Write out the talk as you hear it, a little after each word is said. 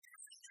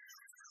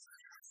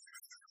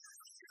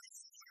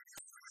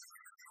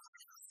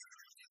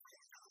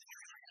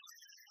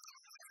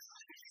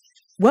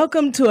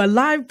Welcome to a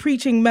live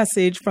preaching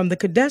message from the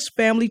Kadesh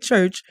Family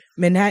Church,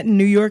 Manhattan,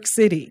 New York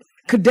City.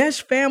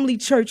 Kadesh Family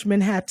Church,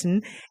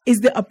 Manhattan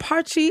is the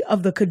eparchy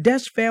of the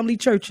Kadesh Family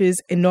Churches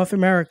in North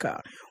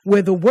America,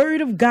 where the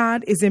Word of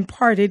God is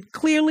imparted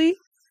clearly,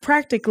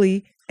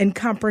 practically, and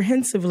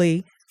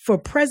comprehensively for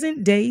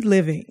present-day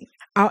living.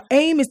 Our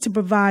aim is to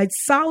provide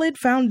solid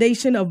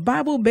foundation of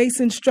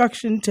Bible-based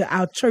instruction to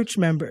our church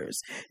members,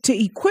 to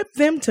equip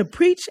them to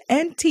preach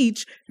and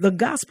teach the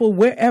gospel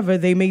wherever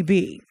they may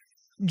be.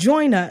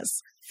 Join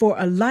us for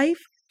a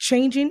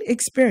life-changing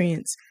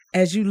experience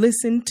as you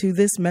listen to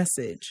this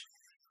message.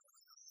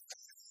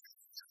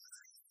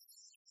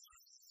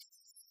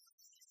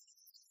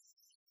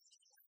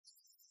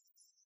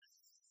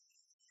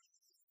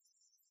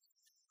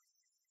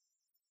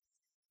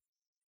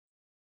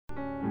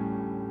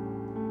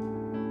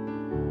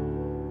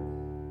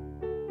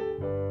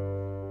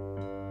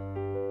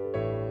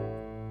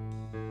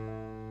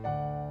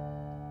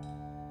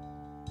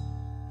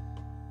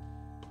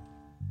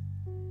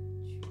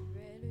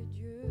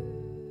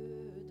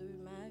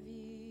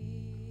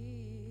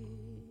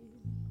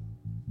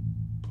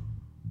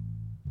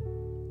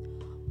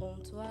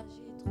 Toi,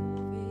 j'ai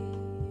trouvé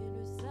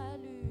le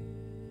salut.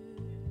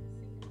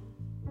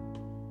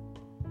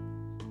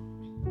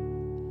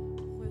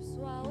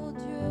 Reçois, ô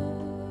Dieu,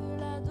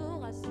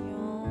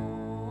 l'adoration.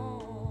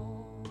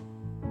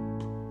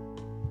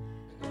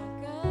 Un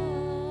cœur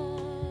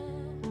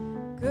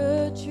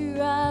que tu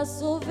as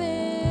sauvé,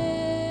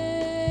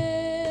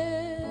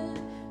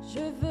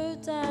 je veux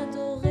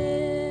t'adorer.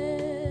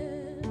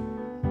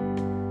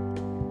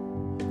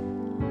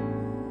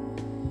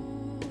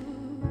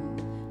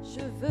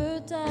 Je veux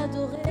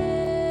t'adorer.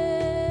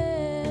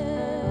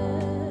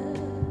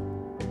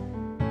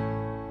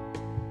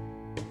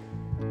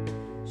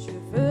 Je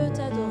veux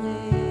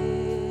t'adorer.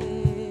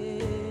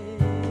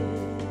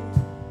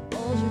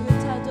 Oh, je veux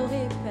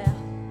t'adorer, Père.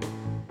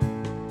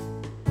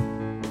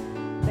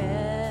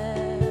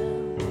 Père,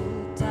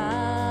 nous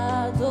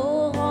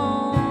t'adorons.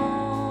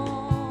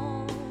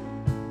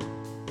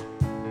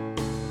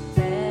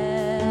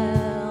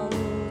 Père,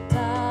 nous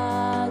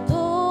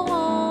t'adorons.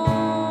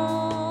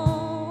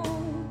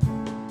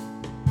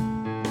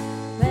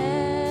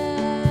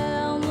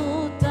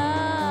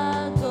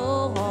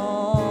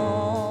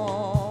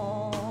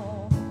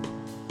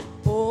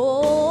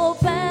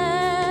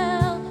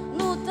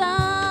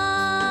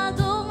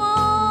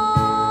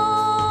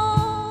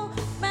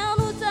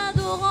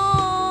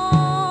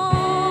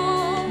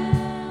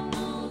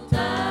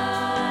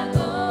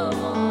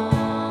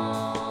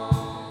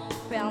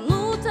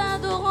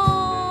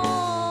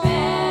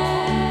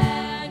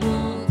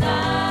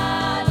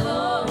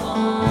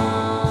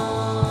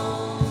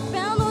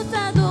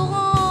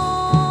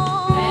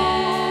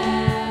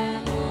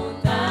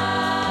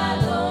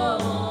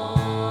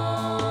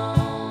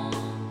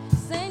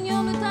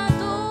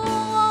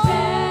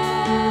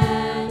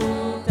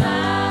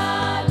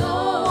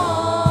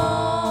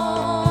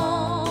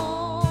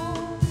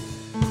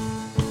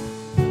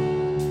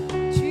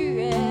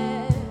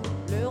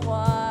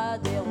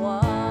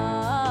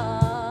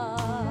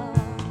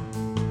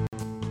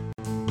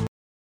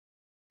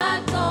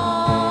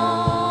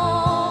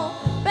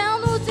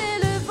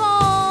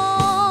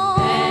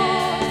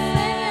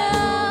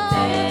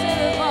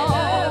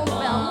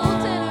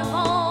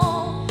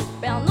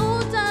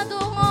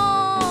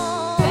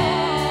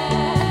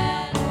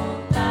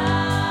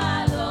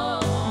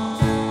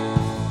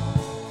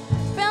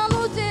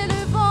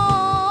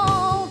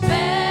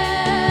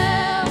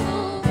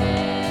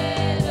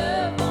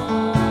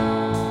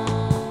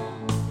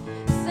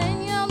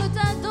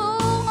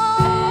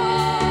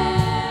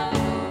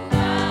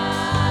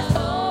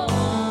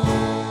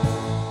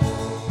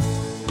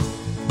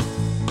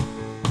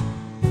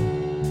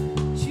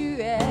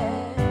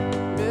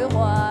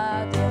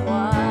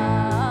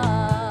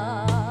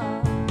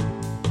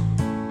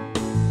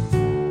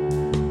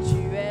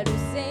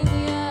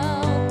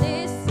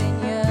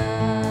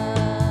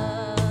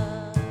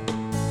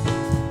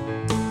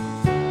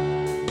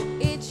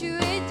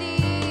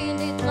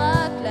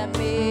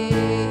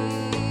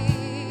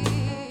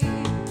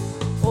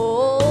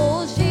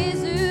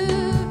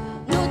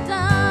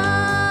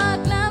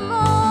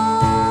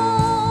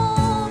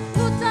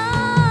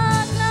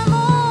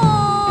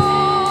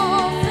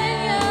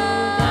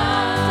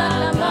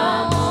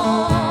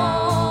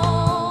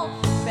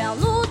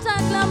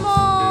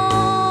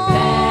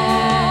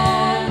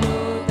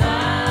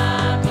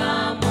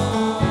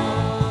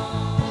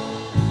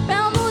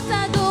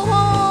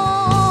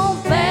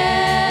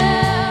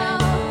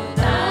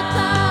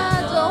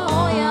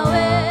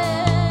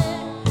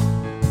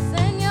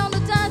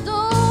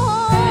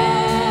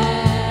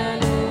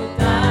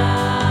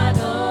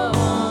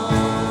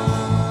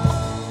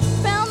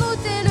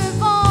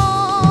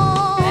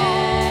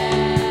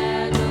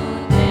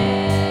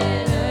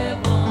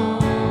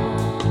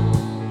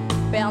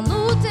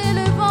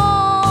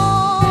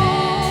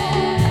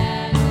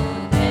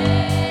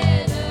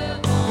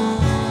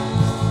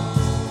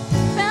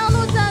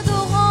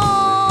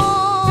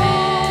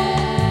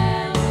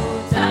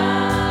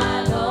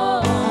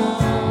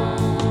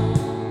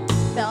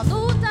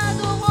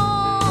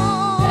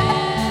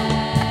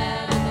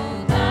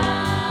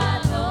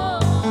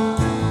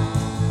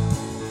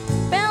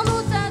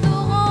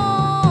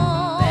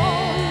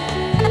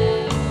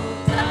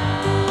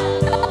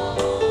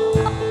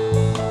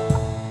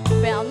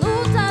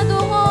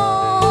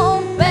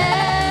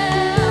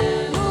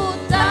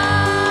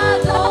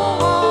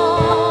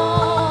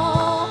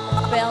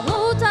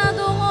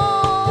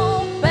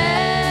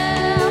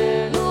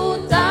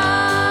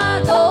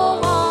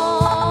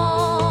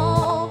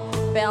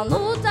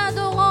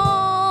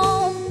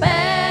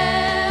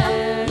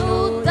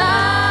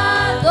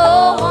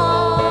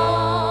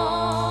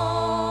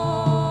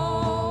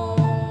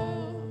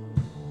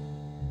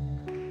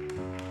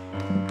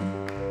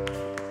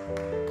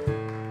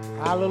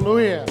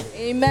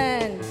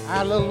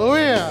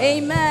 Hallelujah.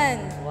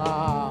 Amen.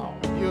 Wow.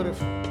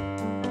 Beautiful.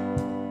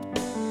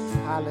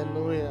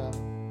 Hallelujah.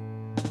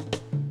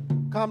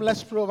 Come,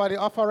 let's pray over the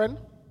offering.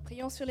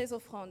 Prions sur les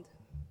offrandes.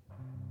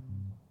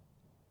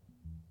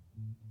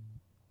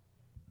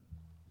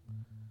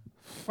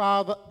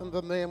 Father, in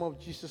the name of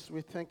Jesus,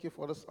 we thank you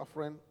for this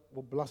offering.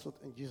 We bless it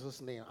in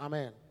Jesus' name.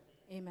 Amen.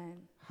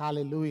 Amen.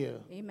 Hallelujah.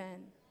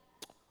 Amen.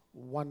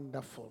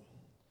 Wonderful.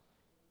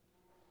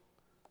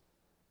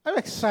 Are you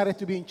excited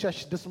to be in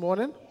church this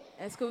morning?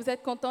 Est-ce que vous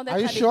êtes content Are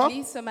d'être you à sure?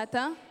 l'église ce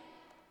matin?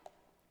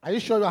 Are you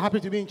sure you are happy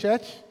to be in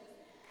church?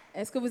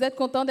 Est-ce que vous êtes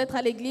content d'être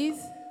à l'église?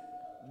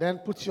 Then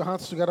put your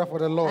hands together for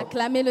the Lord.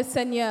 Acclamez le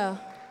Seigneur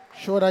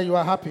Show that you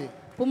are happy.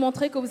 pour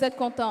montrer que vous êtes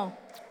content.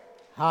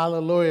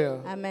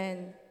 Hallelujah.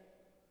 Amen.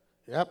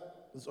 Yep.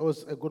 It's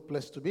always a good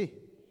place to be.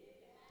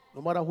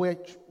 No matter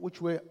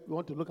which way you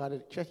want to look at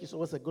it, church is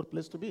always a good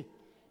place to be.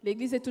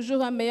 L'église est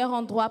toujours un meilleur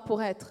endroit pour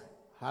être.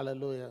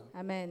 Hallelujah.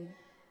 Amen.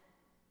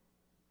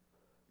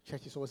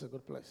 Church is always a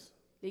good place.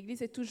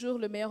 L'église est toujours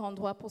le meilleur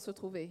endroit pour se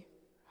trouver.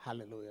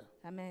 Hallelujah.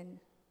 Amen.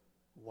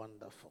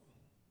 Wonderful.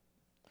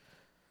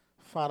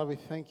 Father, we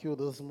thank you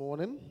this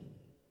morning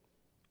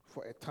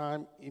for a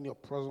time in your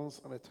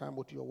presence and a time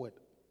with your word.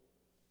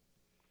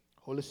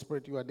 Holy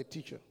Spirit, you are the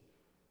teacher.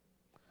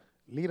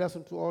 Lead us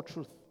into all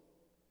truth.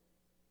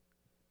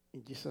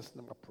 In Jesus'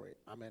 name I pray.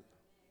 Amen.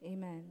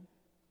 Amen.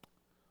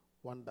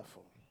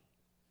 Wonderful.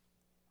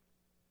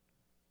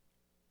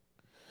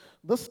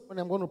 This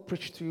morning I'm going to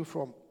preach to you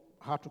from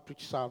how to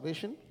preach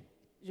salvation.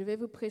 Je vais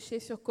vous prêcher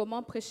sur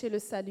comment prêcher le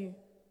salut.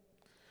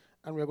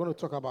 And we're going to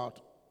talk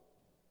about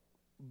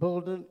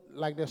building,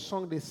 like the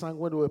song they sang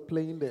when they were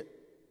playing the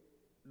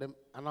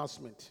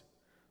announcement.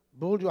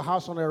 Build your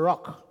house on a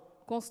rock.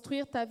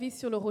 Construire ta vie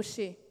sur le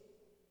rocher.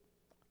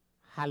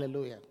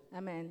 Hallelujah.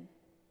 Amen.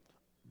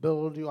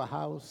 Build your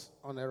house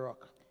on a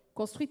rock.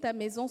 Construis ta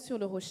maison sur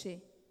le rocher.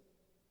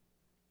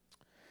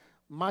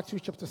 Matthew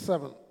chapter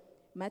 7,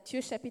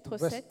 Matthieu chapitre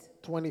verse 7,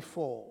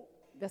 24.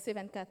 verset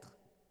 24.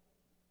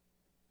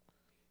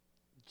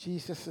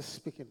 Jesus is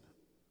speaking.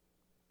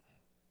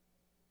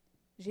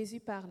 Jésus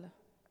parle.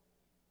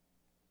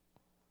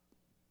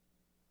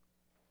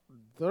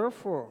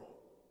 Therefore,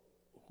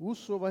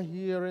 whosoever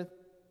heareth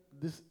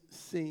these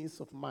sayings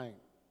of mine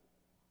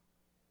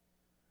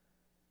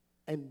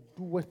and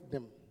doeth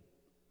them.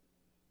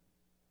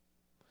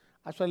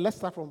 Actually, let's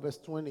start from verse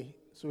 20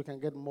 so we can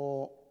get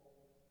more.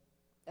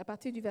 À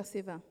partir du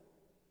verset 20.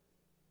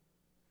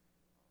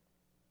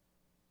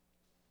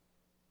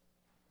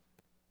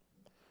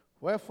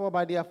 Wherefore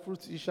by their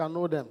fruits ye shall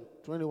know them.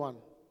 21.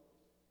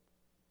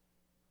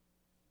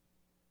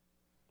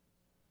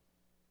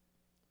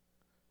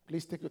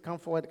 Please come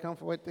forward,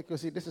 take your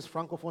seat. This is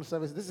Francophone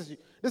service.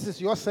 This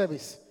is your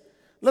service.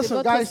 Listen,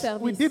 votre guys,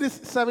 service. we did this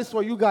service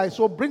for you guys,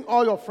 so bring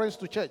all your friends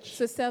to church.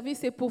 Ce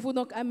service est pour vous,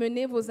 donc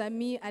amenez vos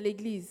amis à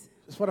l'église.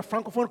 It's for the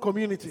Francophone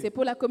community. C'est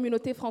pour la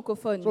communauté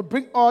francophone. So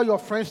bring all your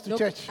friends to Donc,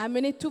 church.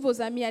 amenez tous vos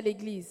amis à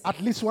l'église. At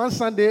least one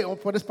Sunday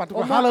for this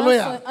particular. Au moins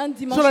Hallelujah. un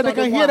dimanche So that they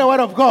dans le can hear the mois.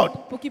 word of God.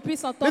 Pour qu'ils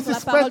puissent entendre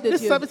This la parole de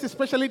this Dieu. service is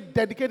specially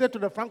dedicated to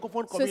the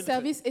Francophone Ce community.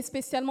 service est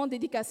spécialement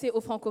dédicacé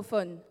aux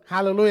francophones.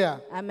 Hallelujah.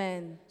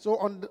 Amen. So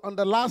on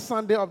the last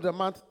Sunday of the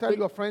month, tell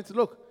your friends,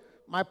 look,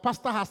 my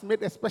pastor has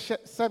made a special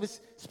service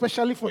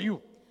specially for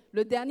you.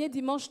 Le dernier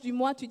dimanche du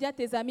mois, tu dis à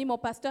tes amis, mon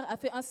pasteur a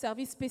fait un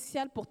service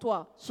spécial pour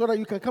toi. So that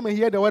you can come and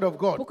hear the word of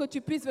God. Pour que tu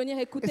puisses venir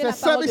écouter It's la a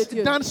parole de service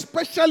Dieu. done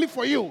specially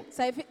for you.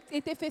 Ça a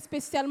été fait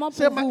spécialement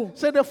Say, pour vous.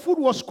 say the food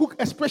was cooked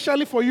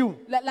especially for you.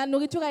 La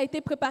nourriture a été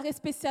préparée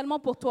spécialement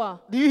pour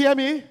toi. Do you hear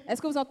me? Est-ce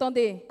que vous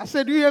entendez? I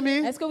said, do you hear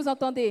me? Est-ce que vous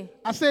entendez?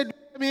 I said,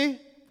 do you hear me?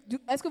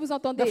 Est-ce que vous The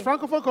entendez?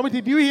 Francophone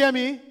community, do you hear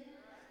me?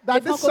 That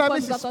Les this francophones,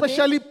 service vous is entendez?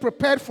 specially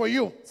prepared for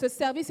you. Ce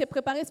service est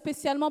préparé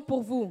spécialement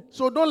pour vous.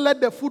 So don't let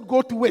the food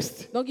go to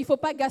waste. Donc il ne faut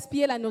pas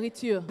gaspiller la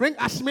nourriture. Bring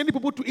as many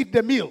people to eat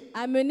the meal.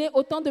 Amenez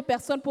autant de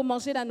personnes pour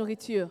manger la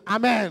nourriture.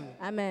 Amen.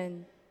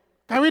 Amen.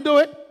 Can we do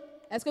it?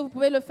 Est-ce que vous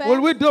pouvez le faire? Will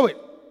we do it?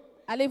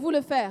 Allez-vous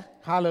le faire?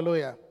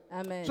 Hallelujah.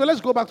 Amen. So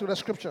let's go back to the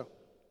scripture.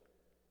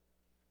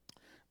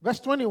 Verse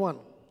 21.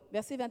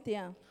 Verset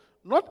 21.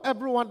 Not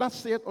everyone that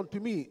saith unto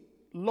me,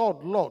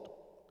 Lord, Lord,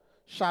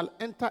 shall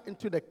enter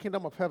into the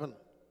kingdom of heaven,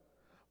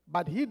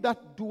 but he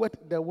that doeth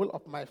the will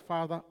of my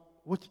Father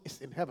which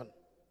is in heaven.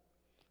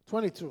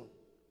 22.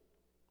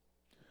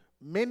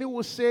 Many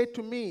will say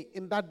to me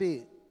in that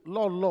day,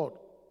 Lord, Lord,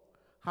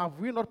 have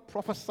we not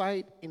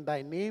prophesied in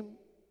thy name,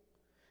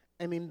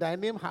 and in thy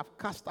name have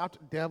cast out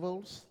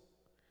devils,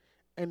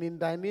 and in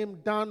thy name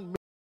done miracles?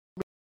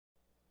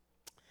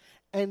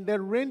 And the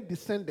rain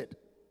descended,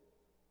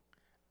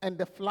 and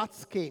the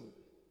floods came,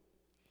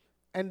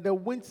 and the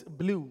winds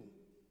blew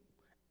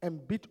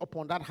and beat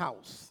upon that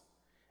house,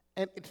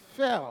 and it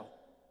fell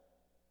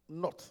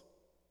not,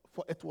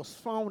 for it was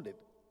founded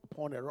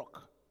upon a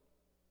rock.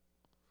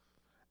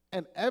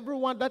 And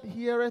everyone that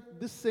heareth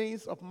these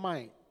sayings of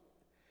mine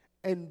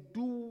and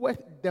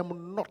doeth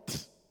them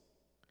not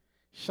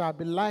shall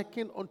be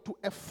likened unto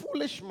a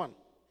foolish man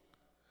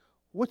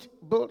which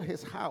built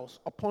his house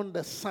upon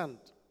the sand.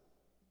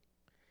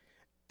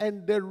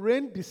 And the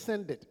rain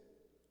descended,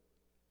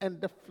 and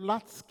the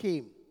floods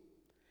came,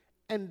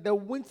 and the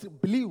winds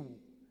blew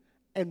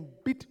and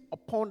beat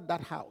upon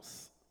that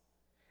house.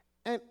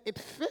 And it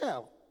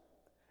fell,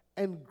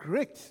 and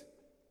great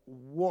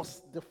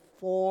was the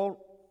fall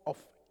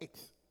of it.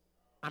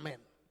 Amen.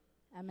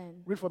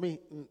 Amen. Read for me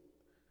in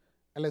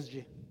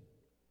LSG.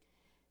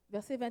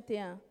 Verset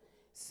 21.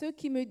 Ceux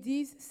qui me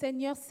disent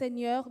Seigneur,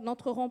 Seigneur,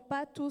 n'entreront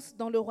pas tous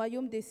dans le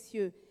royaume des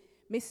cieux,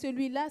 mais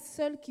celui-là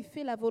seul qui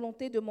fait la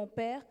volonté de mon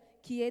Père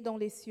qui est dans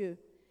les cieux.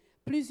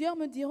 Plusieurs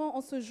me diront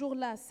en ce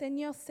jour-là,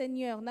 Seigneur,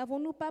 Seigneur,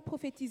 n'avons-nous pas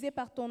prophétisé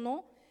par ton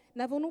nom?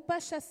 N'avons-nous pas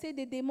chassé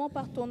des démons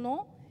par ton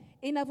nom?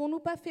 Et n'avons-nous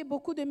pas fait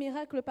beaucoup de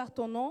miracles par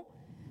ton nom?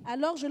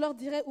 Alors je leur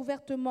dirai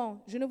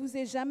ouvertement, je ne vous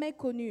ai jamais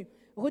connus.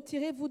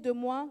 Retirez-vous de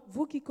moi,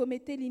 vous qui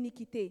commettez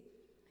l'iniquité.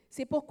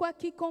 C'est pourquoi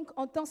quiconque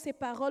entend ces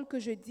paroles que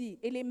je dis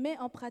et les met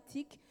en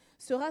pratique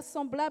sera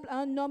semblable à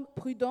un homme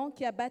prudent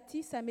qui a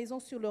bâti sa maison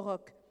sur le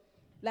roc.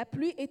 La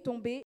pluie est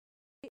tombée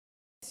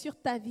sur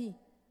ta vie.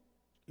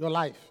 Your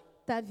life.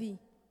 Ta vie.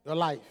 Your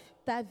life.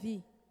 Ta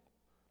vie.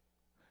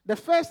 The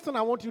first thing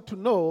I want you to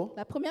know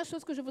La première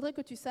chose que je voudrais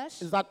que tu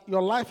saches, is that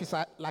your life is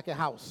like a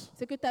house.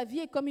 c'est que ta vie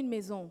est comme une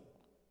maison.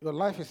 Your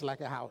life is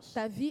like a house.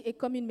 Ta vie est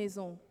comme une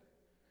maison.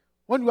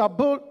 When you are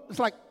it's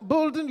like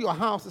building your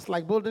house, it's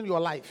like building your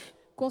life.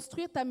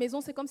 Construire ta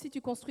maison, c'est comme si tu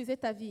construisais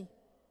ta vie.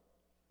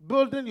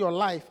 Building your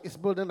life is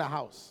building a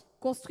house.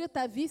 Construire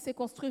ta vie, c'est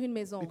construire une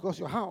maison. Because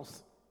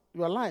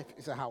your life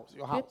is a house,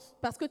 your house.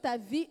 Parce que ta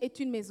vie est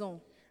une maison.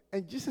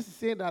 And Jesus is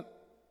saying that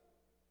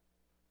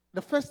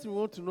the first thing we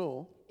want to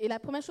know, Et la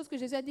première chose que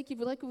Jésus a dit qu'il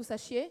voudrait que vous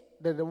sachiez,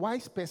 that the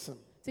wise person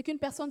c'est qu'une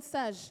personne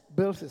sage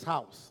builds his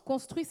house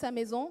construit sa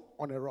maison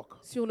on a rock.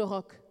 sur le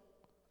roc.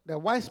 The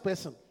wise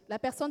person La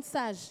personne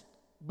sage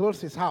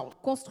builds his house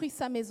construit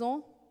sa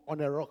maison on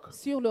a rock.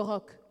 sur le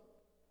roc.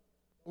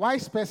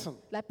 Wise person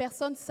La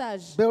personne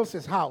sage builds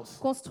his house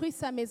construit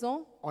sa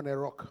maison on a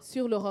rock.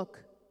 sur le roc.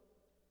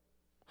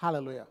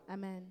 Hallelujah.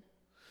 Amen.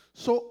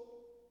 So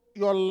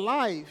your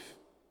life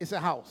is a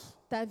house.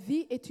 Ta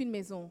vie est une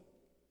maison.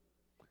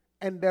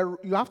 And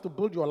you have to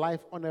build your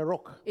life on a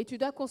rock. Et tu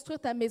dois construire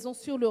ta maison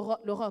sur le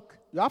roc.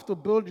 You have to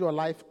build your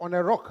life on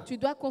a rock. Tu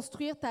dois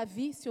construire ta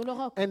vie sur le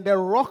roc. And the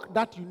rock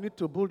that you need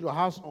to build your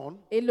house on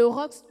Et le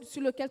roc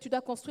sur lequel tu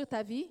dois construire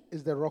ta vie,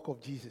 is the rock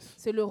of Jesus.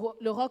 c'est le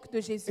roc de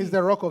Jésus. Is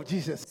the rock of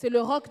Jesus. C'est le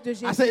roc de I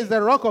say Jésus. it's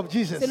the rock of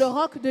Jesus. C'est le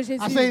roc de I say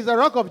Jésus. it's the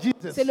rock of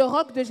Jesus. C'est le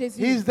roc de Jésus.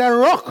 He's the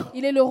rock.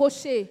 Il est le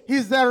rocher.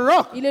 He's the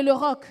rock. Il est le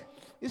roc.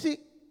 You see,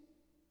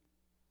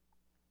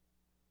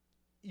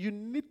 you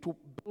need to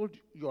build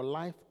your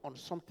life on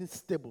something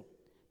stable.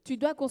 Tu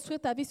dois construire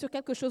ta vie sur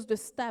quelque chose de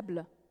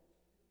stable.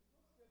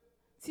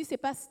 Si ce n'est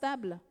pas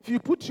stable, If you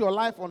put your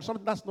life on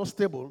something that's not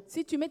stable,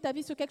 si tu mets ta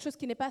vie sur quelque chose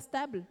qui n'est pas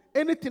stable,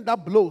 anything that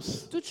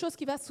blows toute chose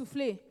qui va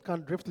souffler can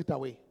drift it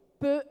away.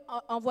 peut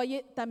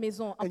envoyer ta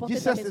maison, And emporter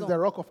ta Jesus is maison. the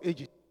rock of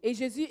ages. Et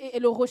Jésus est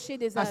le rocher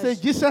des I say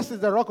âges. Jesus is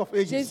the rock of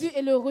ages. Jésus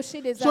est le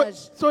rocher des So,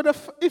 âges.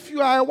 if you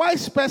are a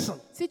wise person,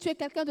 Si tu es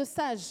quelqu'un de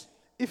sage,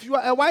 if you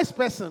are a wise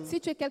person, si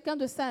tu es quelqu'un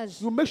de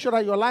sage, you make sure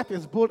that your life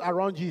is built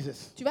around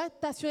Jesus. tu vas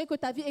t'assurer que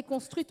ta vie est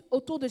construite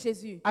autour de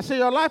Jésus. I say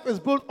your life is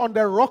built on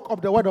the rock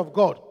of the word of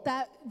God.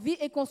 Ta vie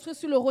est construite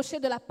sur le rocher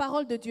de la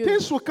parole de Dieu.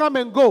 Things will come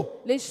and go.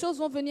 Les choses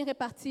vont venir et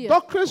partir.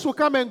 Doctrines will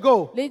come and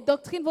go. Les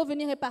doctrines vont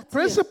venir et partir.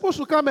 Principles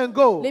will come and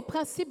go. Les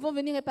principes vont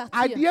venir et partir.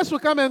 Ideas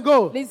will come and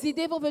go. Les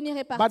idées vont venir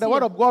et But the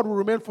word partir. of God will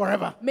remain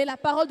forever. Mais la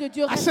parole de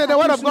Dieu I say restera the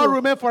word of God will toujours.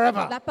 remain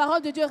forever. La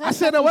parole de Dieu I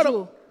say restera the word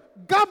toujours. of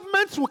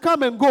governments will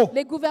come and go.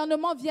 Les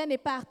gouvernements viennent et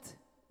partent.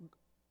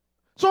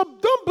 So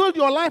don't build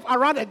your life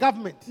around a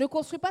government. Ne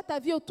construis pas ta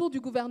vie autour du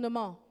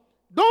gouvernement.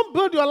 Don't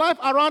build your life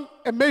around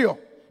a mayor.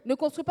 Ne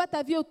construis pas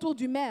ta vie autour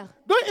du maire.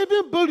 Don't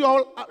even build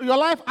your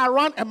life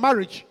around a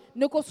marriage.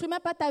 Ne construis même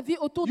pas ta vie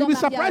autour d'un You'll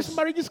be mariage. surprised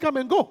marriages come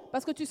and go.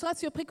 Parce que tu seras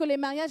surpris que les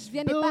mariages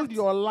viennent et Build partent.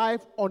 your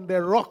life on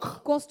the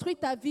rock. Construis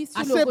ta vie sur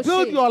I le say build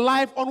rocher. your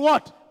life on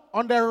what?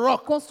 On the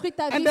rock. Construis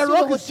ta And vie the sur le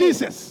rock is rocher.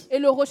 Jesus. Et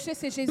le rocher,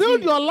 c'est Jésus.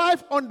 Build your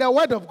life on the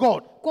word of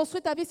God.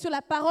 Construis ta vie sur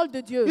la parole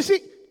de Dieu. You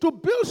see, to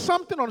build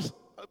something on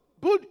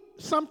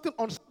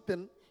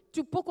something,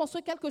 Pour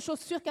construire quelque chose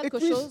sur it quelque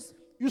means chose,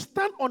 you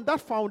stand on that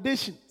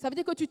foundation. ça veut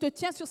dire que tu te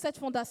tiens sur cette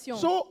fondation.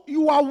 So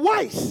you are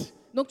wise.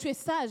 Donc tu es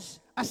sage.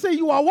 I say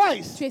you are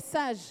wise. Tu es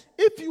sage.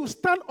 If you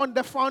stand on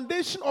the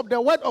foundation of the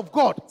word of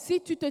God, Si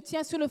tu te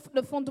tiens sur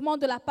le fondement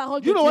de la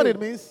parole you de know what Dieu, it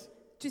means?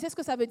 tu sais ce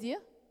que ça veut dire?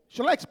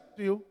 Shall I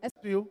explain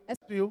to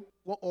you,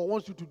 or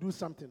wants you to do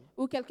something?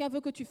 Ou quelqu'un veut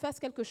que tu fasses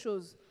quelque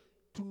chose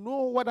To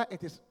know whether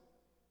it is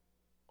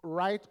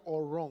right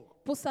or wrong,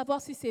 pour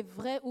savoir si c'est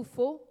vrai ou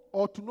faux,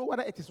 or to know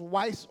whether it is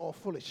wise or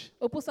foolish.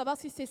 ou pour savoir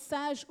si c'est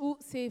sage ou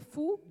c'est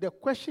fou.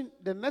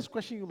 The next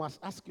question you must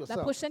ask La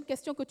yourself prochaine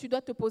question que tu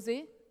dois te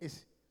poser,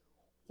 is,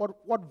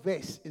 what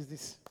verse is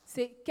this?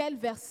 c'est quel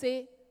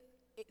verset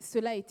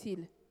cela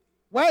est-il?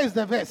 Where is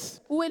the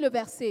verse? Où est le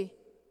verset?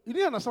 You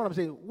didn't understand what I'm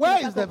saying. Tu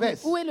Where n'as is pas the compris.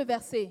 verse? Où est le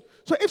verset?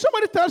 So if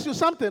somebody tells you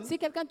something, Si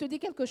quelqu'un te dit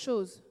quelque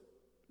chose,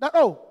 that,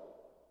 go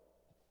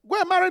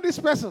and marry this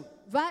person,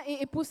 va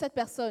et épouse cette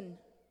personne.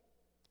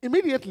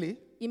 immediately,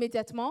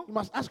 immédiatement, you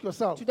must ask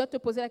yourself, tu dois te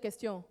poser la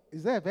question,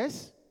 is there a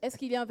verse? est-ce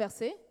qu'il y a un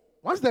verset?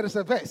 Once there is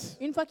a verse,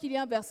 Une fois qu'il y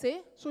a un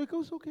verset, so it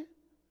goes, okay.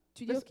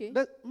 tu dis OK.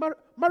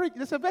 Marriage,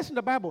 there's a verse in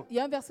the Bible Il y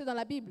a un verset dans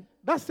la Bible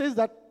that says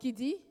that qui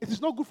dit, it is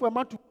not good for a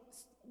man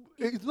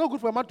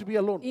to be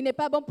alone. il n'est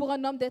pas bon pour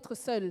un homme d'être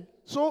seul.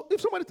 So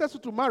if somebody tells you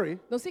to marry,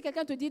 Donc si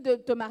quelqu'un te dit de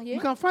te marier,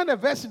 you can find a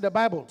verse in the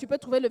Bible tu peux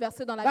trouver le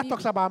verset dans la that Bible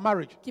talks about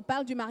marriage. qui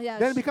parle du mariage.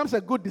 Then it becomes a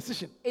good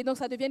decision. Et donc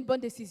ça devient une bonne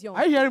décision.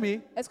 Are you hearing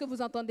me? Est-ce que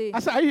vous entendez?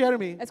 I said, are you hearing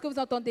me? Est-ce que vous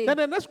entendez? Then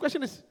the next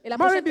question is, Et la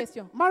prochaine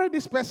question. marry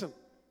this person.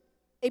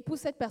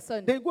 Épouse cette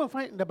personne. Then go and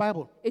find in the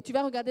Bible. Et tu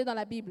vas regarder dans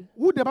la Bible.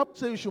 Who the Bible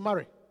says you should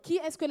marry? Qui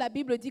est-ce que la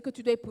Bible dit que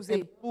tu dois And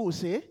épouser? who will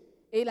say,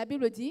 Et la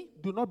Bible dit,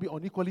 do not be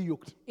unequally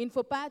yoked. il ne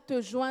faut pas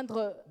te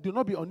joindre, Do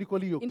not be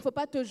unequally il yoked. ne faut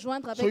pas te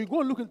joindre So you avec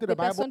go and look into des the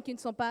Bible. personnes qui ne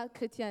sont pas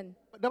chrétiennes.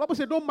 The Bible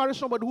says don't marry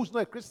somebody who's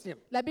not a Christian.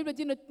 La Bible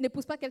dit,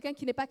 n'épouse pas quelqu'un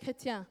qui n'est pas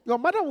chrétien. Your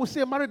mother will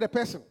say marry the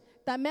person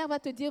Ta mère va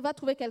te dire, va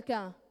trouver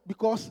quelqu'un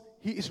because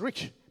he is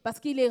rich. parce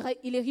qu'il est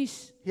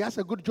riche. He has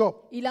a good job.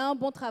 Il a un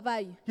bon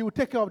travail. He will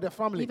take care of the Il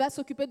family. va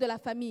s'occuper de la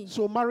famille.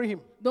 So marry him.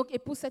 Donc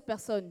épouse cette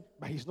personne.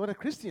 But he's not a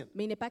Christian.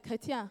 Mais il n'est pas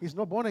chrétien. He's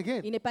not born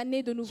again. Il n'est pas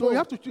né de So nouveau. you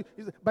have to choose.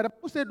 But the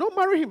Bible says don't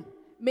marry him.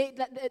 Mais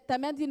ta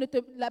mère dit,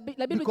 la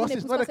Bible dit, Because he's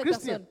n'épouse not pas a cette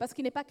Christian. personne parce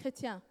qu'il n'est pas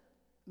chrétien.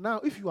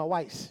 Now, if you are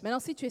wise, Maintenant,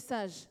 si tu es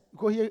sage,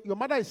 because your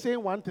mother is saying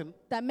one thing,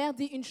 ta mère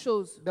dit une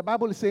chose, the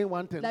Bible is saying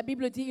one thing. la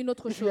Bible dit une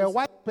autre If you're a chose.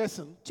 wise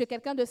person, Tu es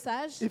quelqu'un de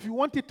sage. if you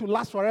want it to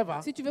last forever,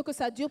 Si tu veux que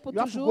ça dure pour you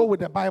have to go toujours,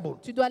 with the Bible.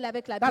 tu dois aller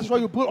avec la That's why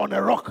Bible. you build on a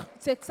rock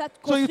C'est que ça te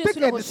So you construit take sur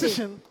le a rocher.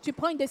 decision Tu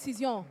prends une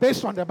décision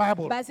based on the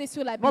Bible, basée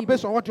sur la not Bible,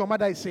 based on what your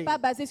mother is saying. pas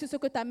basée sur ce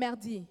que ta mère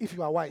dit. If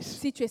you are wise,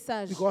 Si tu es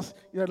sage, because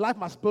your life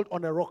must build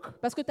on a rock.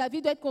 parce que ta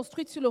vie doit être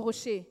construite sur le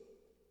rocher.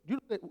 Do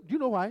you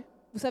know why?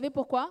 Vous savez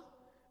pourquoi?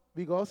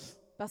 Because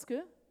Parce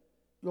que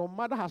your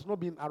mother has not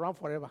been around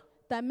forever.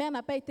 ta mère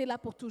n'a pas été là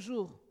pour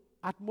toujours.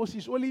 At most,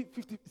 she's only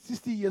 50,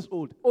 60 years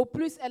old. Au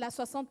plus, elle a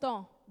 60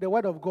 ans. The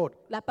word of God,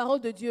 La parole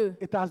de Dieu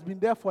it has been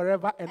there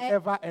forever and est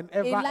ever and est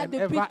ever là and depuis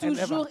ever and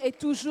toujours ever. et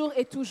toujours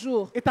et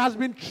toujours. It has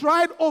been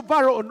tried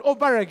over and over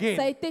Ça a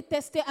again, été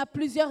testé à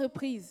plusieurs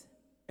reprises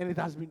and it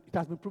has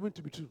been proven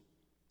to be true.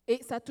 et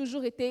ça a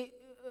toujours été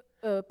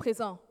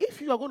présent.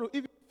 If you are going to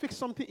even fix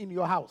something in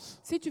your house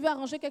Si tu veux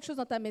arranger quelque chose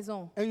dans ta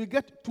maison and you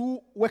get 2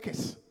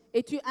 workers,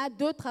 et tu as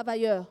 2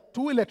 travailleurs,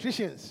 2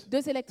 electricians,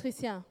 2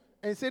 électriciens,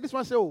 and say this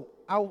one say, oh,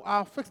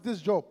 I'll fix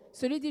this job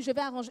celui dit je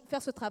vais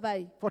faire ce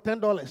travail for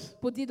 $10.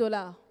 pour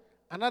 $10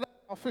 Another,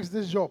 I'll fix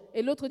this job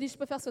et l'autre dit je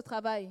peux faire ce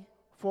travail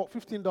for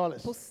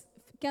 $15. pour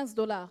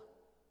 $15.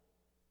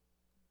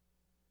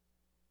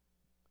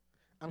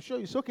 I'm sure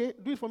it's okay.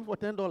 Do it for me for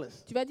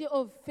 $10. Tu vas dire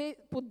oh fais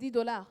pour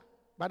 $10,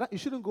 But you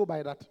shouldn't go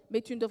by that. mais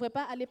tu ne devrais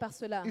pas aller par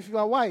cela. If you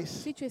are wise,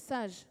 Si tu es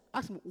sage,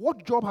 ask me, what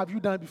job have you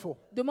done before?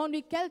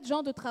 demande-lui quel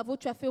genre de travaux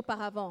tu as fait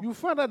auparavant. You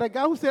find that the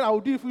guy who said, I will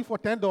do it for you for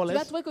Tu vas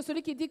 $10, trouver que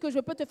celui qui dit que je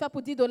peux te faire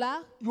pour $10,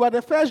 you are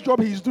the first job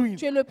he's doing.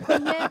 tu es la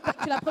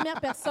première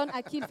personne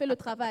à qui il fait le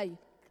travail.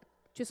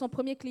 Tu es son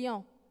premier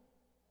client.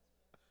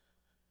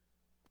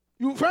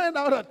 You find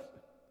out that.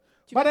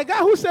 Tu But vas- the guy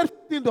who said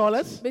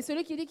 $15, Mais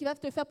celui qui dit qu'il va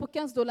te faire pour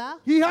 $15,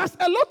 he has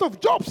a lot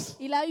of jobs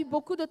il a eu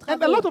beaucoup de and a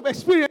travaux lot of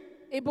experience.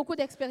 et beaucoup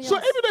d'expérience. So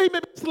even though he may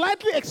be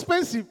slightly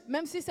expensive,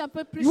 Même si c'est un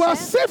peu plus you are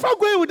cher, safer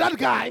going with that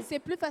guy c'est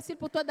plus facile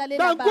pour toi d'aller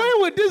than là-bas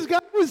going with this guy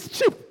who is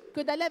cheap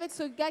que d'aller avec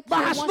ce gars qui but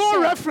est has moins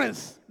no cher,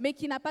 reference. mais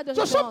qui n'a pas de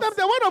So référence. sometimes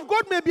the word of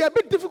God may be a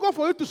bit difficult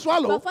for you to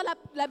swallow, Parfois,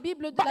 la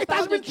Bible, but la it has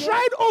parole de been Dieu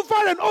tried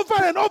over and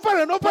over and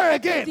over and over est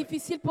again.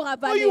 difficile pour So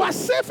avaler. you are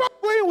safer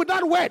going with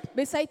that word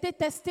Mais ça a été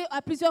testé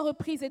à plusieurs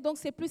reprises et donc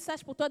c'est plus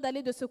sage pour toi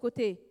d'aller de ce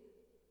côté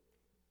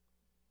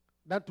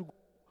than to go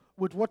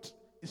with what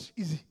is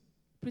easy.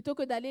 plutôt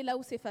que d'aller là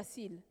où c'est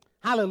facile.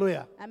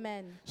 Hallelujah.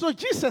 Amen. So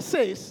Jesus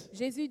says,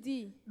 Jésus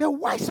dit, the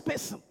wise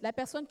person, la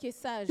personne qui est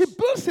sage, he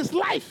builds his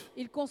life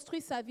il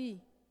construit sa vie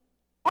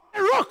on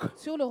a rock,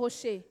 sur le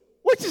rocher,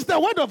 which is the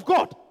word of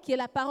God. qui est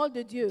la parole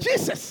de Dieu.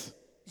 Jesus.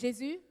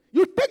 Jésus,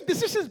 You take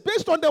decisions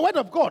based on the word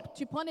of God.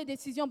 tu prends des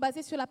décisions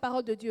basées sur la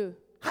parole de Dieu.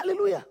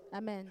 Hallelujah.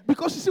 Amen.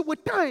 Because you see,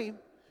 with time,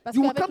 Parce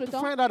you will qu'avec come le to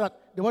temps, find out that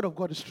the word of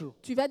God is true.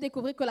 tu vas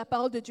découvrir que la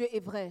parole de Dieu est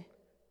vraie.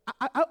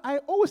 I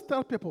always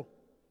tell people,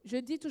 Je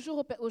dis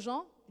toujours aux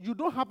gens, you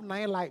don't have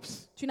 9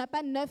 lives. tu n'as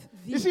pas 9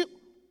 You vies. see,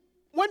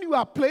 when you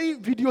are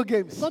playing video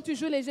games, Quand tu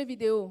joues les jeux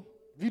vidéo,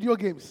 you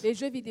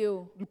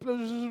play,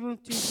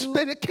 joues.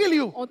 then they kill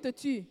you. on te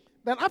tue.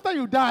 Then after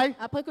you die,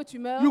 Après que tu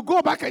meurs, you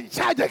go back and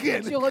charge tu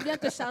again. reviens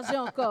te charger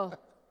encore.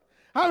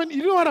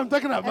 You know what I'm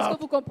talking Est-ce que about?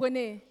 vous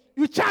comprenez?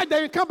 You charge,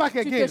 then you come back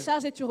Tu te again.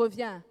 charges et tu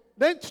reviens.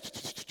 Then,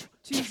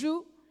 Tu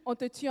joues, on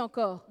te tue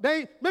encore.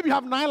 then maybe you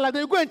have 9 lives,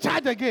 then you go and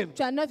charge again.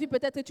 Tu as 9 vies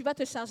peut-être et tu vas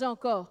te charger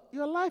encore.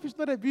 Your life is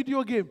not a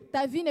video game.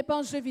 Ta vie n'est pas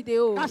un jeu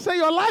vidéo. I say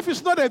your life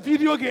is not a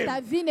video game.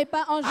 Ta vie n'est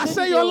pas un I jeu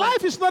say your vidéo.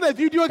 life is not a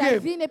video Ta game.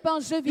 vie n'est pas un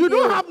jeu You vidéo.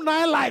 don't have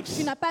 9 Tu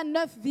lives. n'as pas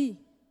 9 vies.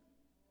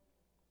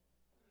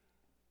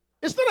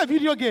 It's not a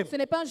video game. Ce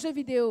n'est pas un jeu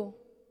vidéo.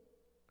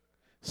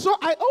 So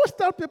I always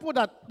tell people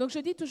that Donc je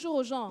dis toujours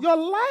aux gens, your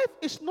life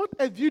is not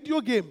a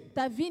video game.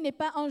 ta vie n'est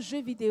pas un jeu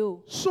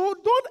vidéo. So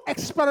don't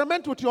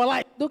experiment with your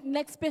life. Donc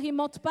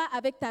n'expérimente pas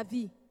avec ta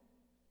vie.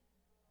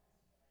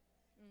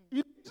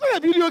 It's not a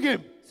video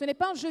game. Ce n'est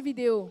pas un jeu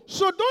vidéo.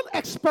 So don't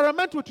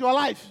experiment with your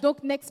life.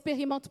 Donc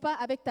n'expérimente pas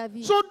avec ta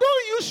vie. So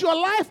don't use your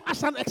life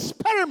as an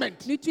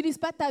experiment. N'utilise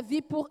pas ta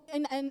vie pour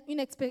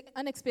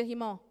un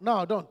expériment.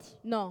 No, don't.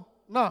 Non.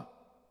 No.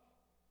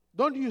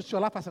 Don't use your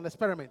life as an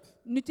experiment.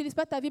 N'utilise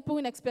pas ta vie pour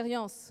une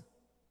expérience.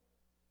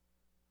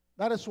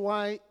 That is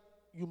why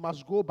you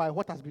must go by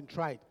what has been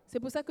tried. C'est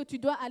pour ça que tu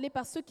dois aller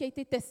par ce qui a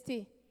été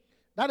testé.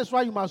 That is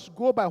why you must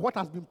go by what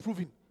has been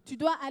proven. Tu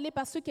dois aller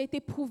par ce qui a été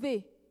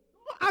prouvé.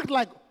 Don't act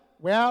like,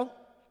 well,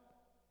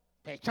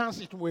 perchance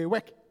it will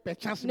work,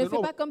 perchance it Ne will fais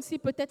not. pas comme si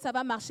peut-être ça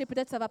va marcher,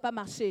 peut-être ça va pas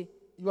marcher.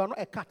 You are not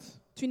a cat.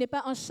 Tu n'es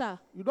pas un chat.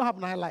 You don't have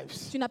 9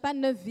 lives. Tu n'as pas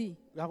 9 vies.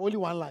 You have only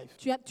 1 life.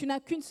 Tu n'as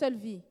qu'une seule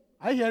vie.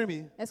 Are you hearing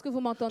me? Est-ce que vous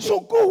m'entendez? So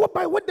go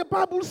by what the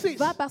Bible says.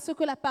 Va par ce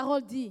que la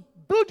parole dit.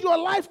 Build your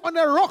life on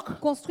a rock.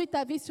 Construis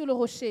ta vie sur le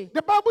rocher.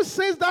 The Bible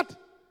says that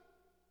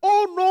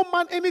owe no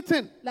man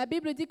anything. La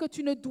Bible dit que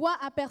tu ne dois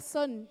à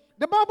personne.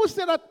 The Bible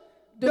says that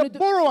De the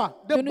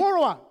ne-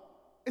 borrower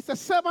is a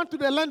servant to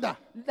the lender.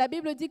 La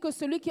Bible dit que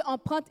celui qui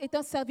emprunte est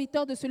un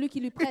serviteur de celui qui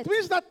lui It prête.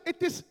 means that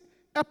it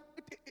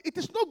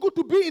is not good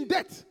to be in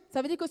debt.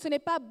 Ça veut dire que ce n'est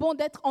pas bon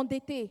d'être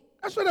endetté.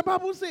 That's what the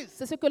Bible says.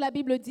 C'est ce que la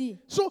Bible dit.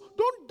 So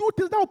don't do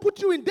things that will put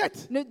you in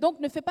debt. Donc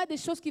ne fais pas des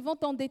choses qui vont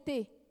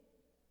t'endetter.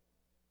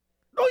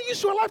 Don't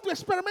use your life to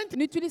experiment.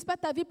 N'utilise pas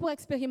ta vie pour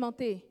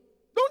expérimenter.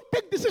 Don't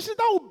take decisions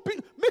that will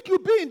make you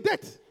be in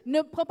debt.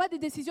 Ne prends pas des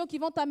décisions qui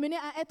vont t'amener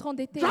à être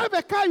endetté. Drive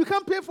a car you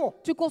can't pay for.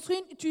 Tu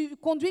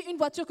conduis une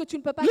voiture que tu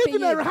ne peux pas Live in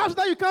payer. a house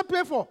that you can't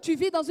pay for. Tu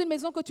vis dans une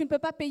maison que tu ne peux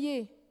pas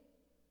payer.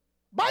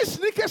 Buy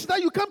sneakers that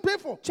you can't pay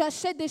for. Tu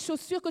achètes des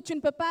chaussures que tu ne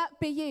peux pas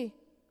payer.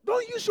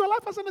 Don't use your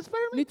life as an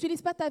experiment.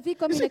 N'utilise pas ta vie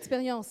comme You une see,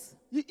 expérience.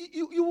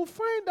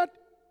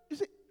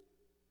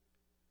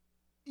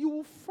 You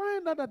will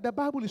find that, that the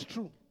Bible is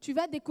true. Tu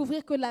vas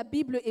découvrir que la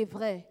Bible est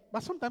vraie.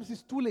 But sometimes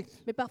it's too late.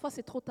 Mais parfois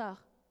c'est trop tard.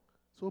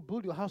 So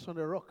build your house on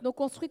a rock. Donc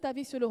construis ta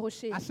vie sur le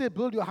rocher. I say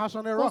build your house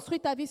on a rock. Construis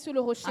ta vie sur le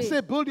I rocher.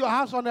 say build your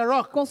house on a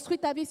rock. Construis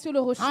ta vie sur le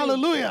rocher.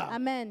 Hallelujah.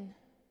 Amen.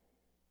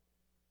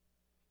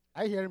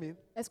 Are you hearing me?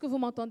 Est-ce que vous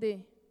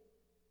m'entendez?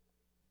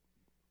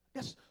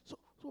 Yes.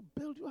 So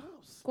build your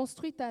house.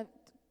 Construis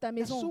ta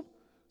maison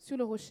sur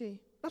le rocher.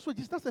 That's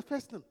the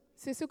first thing.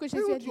 C'est ce que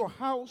Jésus a Build dit. your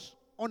house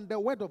on the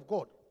word of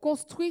God.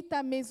 Construis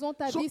ta maison,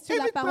 ta So vie sur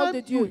la parole de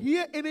anytime you Dieu.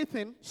 hear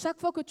anything, Chaque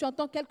fois que tu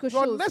entends quelque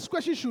your chose, next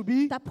question should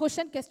be, ta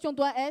prochaine question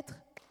doit être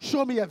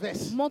show me a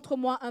verse.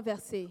 montre-moi un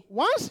verset.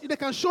 Once they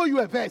can show you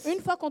a verse,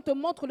 Une fois qu'on te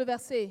montre le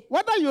verset,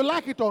 whether you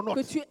like it or not,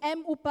 que tu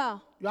aimes ou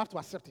pas, you have to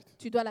accept it.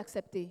 tu dois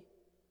l'accepter.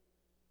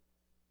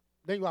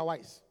 Then you are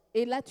wise.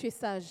 Et là, tu es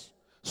sage.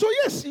 So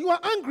yes, you are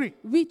angry.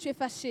 Oui, tu es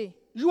fâché.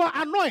 You are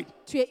annoyed.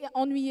 Tu es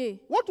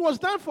ennuyé. What was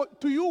done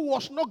to you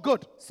was not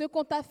good. Ce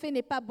qu'on t'a fait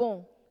n'est pas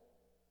bon.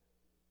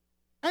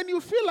 And you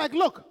feel like,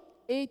 look,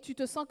 Et tu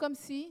te sens comme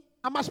si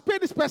I must pay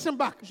this person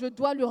back. je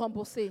dois lui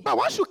rembourser. But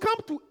once you come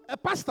to a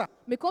pastor,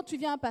 Mais quand tu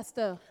viens à un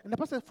pasteur and the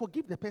pastor says,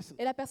 forgive the person.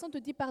 et la personne te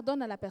dit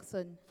pardonne à la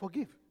personne,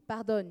 Forgive.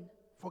 pardonne,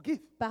 Forgive.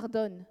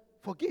 pardonne,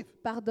 Forgive.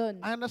 pardonne.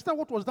 I understand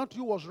what was done to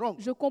you was wrong.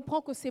 Je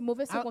comprends que c'est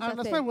mauvais ce I qu'on t'a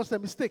understand fait. it was a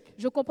mistake.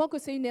 Je comprends que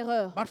c'est une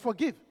erreur, But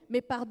forgive.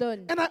 mais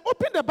pardonne. And I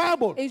open the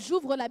Bible Et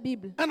j'ouvre la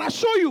Bible and I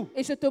show you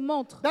et je te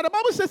montre that the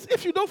Bible says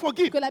if you don't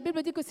forgive, que la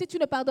Bible dit que si tu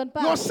ne pardonnes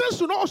pas, your sins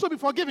will not also be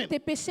forgiven. tes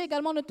péchés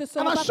également ne te And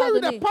seront I pas show you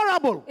the pardonnés.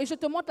 parable Et je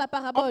te montre la of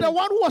parabole the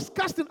one who was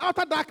cast in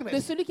outer de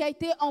darkness. celui qui a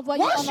été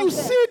envoyé Once en you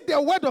enfer. see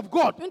the word of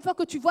God, Une fois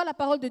que tu vois la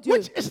parole de Dieu,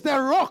 which is the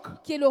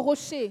rock, qui est le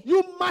rocher,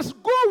 you must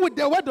go with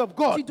the word of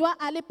God. tu dois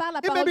aller par la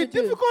It may parole be de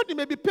Dieu. difficult, it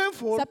may be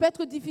painful, Ça peut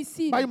être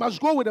difficile, but you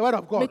must go with the word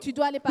of mais God. tu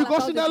dois aller par la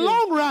Because parole in de the Dieu.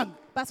 long run,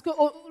 Parce que,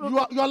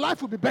 your life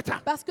will be better.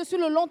 parce que sur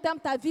le long terme,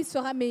 ta vie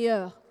sera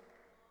meilleure.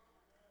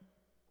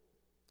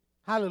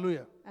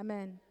 Hallelujah.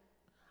 Amen.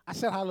 I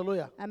said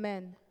hallelujah.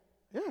 Amen.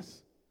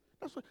 Yes.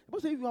 That's what the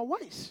Bible says. You are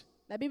wise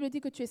La Bible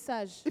dit que tu es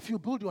sage. if you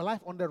build your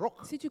life on the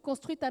rock. Si tu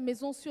construis ta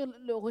maison sur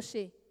le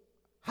rocher.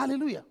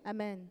 Hallelujah.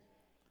 Amen.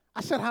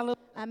 I said hallelujah.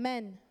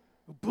 Amen.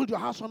 You build your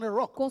house on a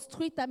rock.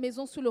 Construis ta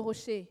maison sur le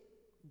rocher.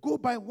 Go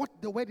by what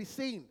the word is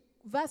saying.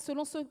 Va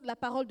selon la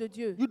parole de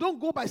Dieu. You don't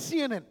go by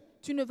CNN.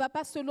 Tu ne vas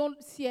pas selon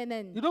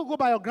CNN. You don't go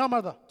by your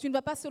grandmother. Tu ne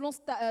vas pas selon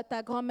ta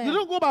You grand-mère.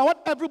 don't go by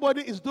what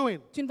everybody is doing.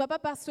 Tu ne vas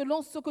pas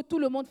selon ce que tout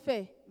le monde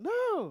fait.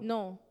 No.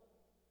 Non.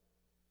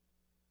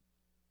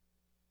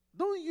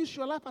 Don't use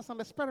your life as an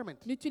experiment.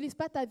 N'utilise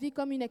pas ta vie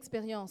comme une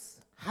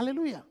expérience.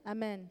 Hallelujah.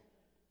 Amen.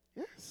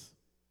 Yes.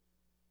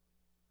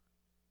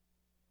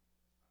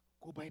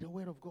 Go by the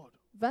word of God.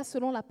 Va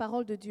selon la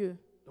parole de Dieu.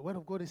 The word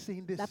of God is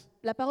saying this.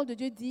 La parole de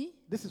Dieu dit,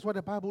 This is what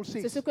the Bible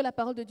c'est says. ce que la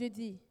parole de Dieu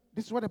dit.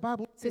 This is what the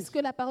Bible C'est says. ce que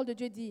la parole de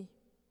Dieu dit.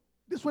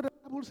 This is what the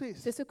Bible says.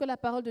 C'est ce que la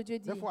parole de Dieu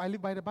dit. Therefore, I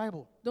live by the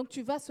Bible. Donc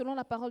tu vas selon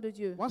la parole de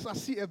Dieu. Once I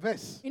see a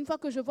verse Une fois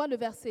que je vois le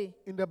verset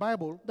in the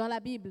Bible, dans la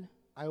Bible,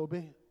 I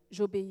obey.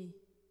 j'obéis.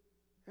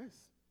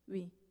 Yes.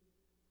 Oui.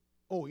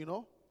 Oh, you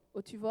know,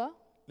 Oh, tu vois,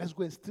 Let's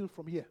go and steal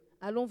from here.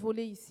 Allons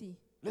voler ici.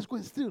 Let's go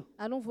and steal.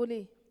 Allons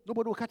voler.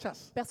 Nobody will catch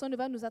us. Personne ne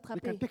va nous We can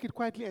attraper. take it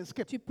quietly and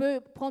skip. Tu peux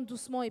prendre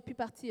doucement et puis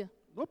partir.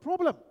 No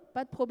problem.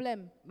 Pas de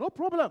problème. No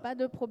problem. Pas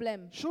de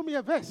problème. Show me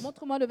a verse.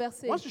 Montre-moi le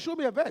verset. Once you show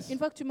me a verse Une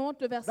fois que tu me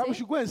montres le verset, that we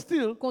should go and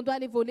steal, qu'on doit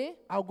aller voler,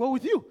 I'll go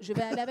with you. je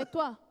vais aller avec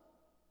toi.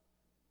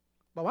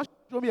 But once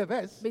you show me a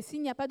verse, Mais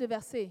s'il n'y a pas de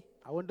verset,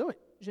 I won't do it.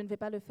 je ne vais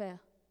pas le faire.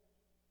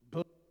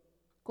 Build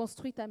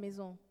Construis ta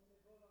maison.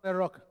 on a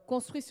rock.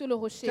 Construis sur le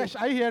rocher. Church,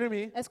 are you hearing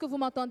me? Est-ce que vous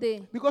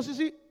m'entendez? Because you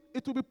see,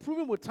 it will be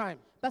proven with time.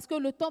 Parce que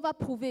le temps va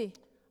prouver,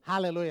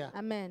 Hallelujah.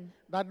 amen,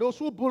 That those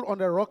who build on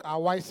the rock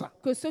are wiser.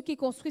 que ceux qui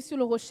construisent sur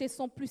le rocher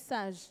sont plus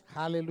sages.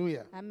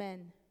 Hallelujah.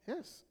 Amen.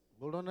 Yes.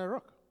 Build on the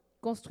rock.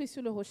 Construis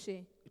sur le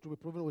rocher. It will be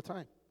proven with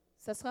time.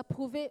 Ça sera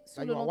prouvé sur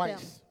That le you are long terme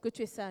wise. que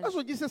tu es sage. That's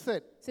what Jesus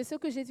said. C'est ce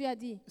que Jésus a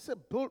dit. He said,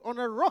 build on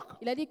a rock.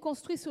 Il a dit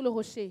construis sur le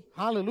rocher.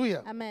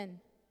 Hallelujah. Amen.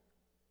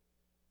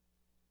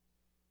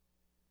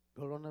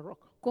 Build on a rock.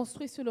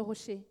 Construis sur le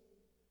rocher.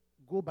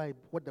 Go by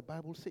what the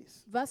Bible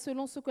says. Va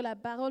selon ce que la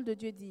parole de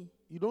Dieu dit.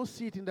 You don't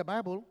see it in the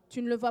Bible.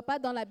 Tu ne le vois pas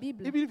dans la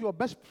Bible. Even if your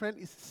best friend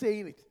is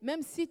saying it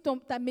Même si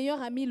ta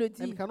meilleure amie le and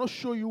dit, cannot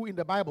show you in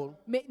the Bible,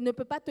 mais ne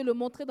peut pas te le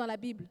montrer dans la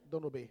Bible,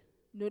 don't obey.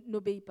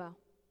 n'obéis pas.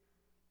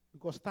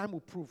 Because time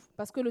will prove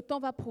Parce que le temps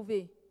va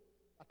prouver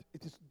that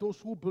it is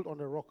those who build on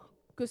the rock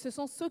que ce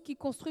sont ceux qui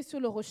construisent sur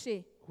le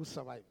rocher who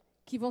survive.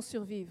 qui vont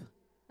survivre.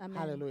 Amen.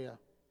 Hallelujah.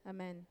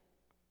 Amen.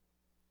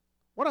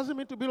 What does it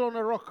mean to build on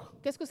a rock?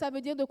 Qu'est-ce que ça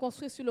veut dire de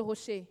construire sur le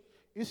rocher?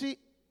 You see,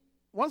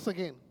 once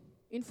again,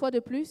 Une fois de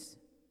plus,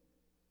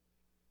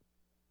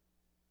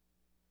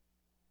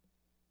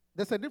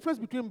 there's a difference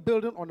between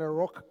building on a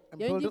rock and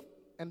Il y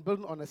a une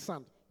building on a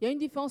sand. il y a une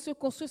différence entre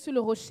construire sur le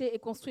rocher et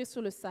construire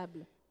sur le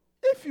sable.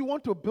 If you want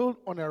to build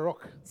on a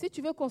rock, Si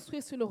tu veux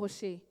construire sur le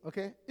rocher,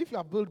 okay, if you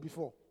have built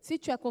before, si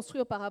tu as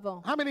construit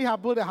auparavant, how many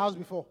have built a house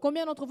before?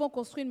 combien d'entre vous ont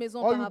construit une maison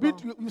Or auparavant?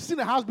 you've seen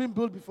a house being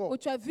built before? Ou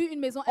tu as vu une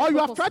maison Or être you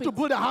have tried to construite?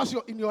 build a house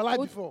in your life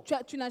Ou before?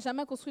 tu n'as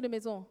jamais construit de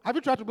maison? Have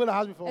you tried to build a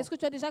house before? Est-ce que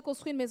tu as déjà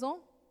construit une maison?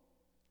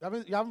 You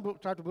haven't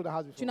tried to build a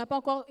house Tu before. n'as pas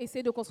encore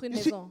essayé de construire une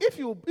You see, maison. if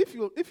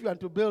you are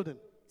into building,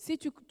 Si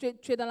tu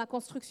es dans la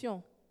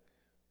construction,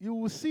 you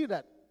will see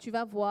that tu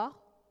vas voir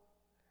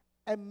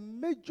a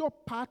major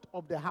part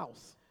of the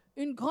house,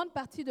 une grande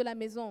partie de la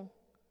maison,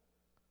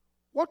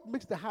 what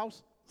makes the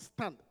house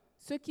stand,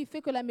 ce qui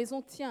fait que la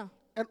maison tient,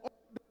 and all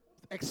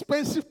the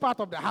expensive part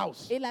of the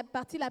house, et la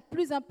partie la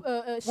plus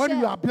when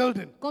you are chère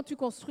building, quand tu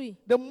construis,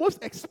 the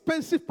most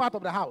expensive part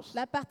of the house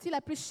la partie la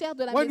plus chère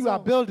de la When you are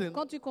maison, building,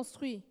 quand tu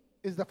construis,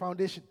 is the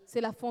foundation. c'est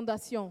la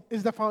fondation.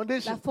 Is the La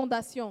foundation.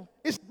 fondation.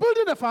 It's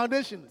building the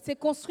foundation. C'est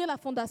construire la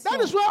fondation.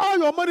 That is where all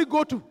your money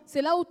go to.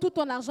 C'est là où tout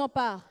ton argent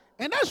part.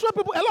 And that's where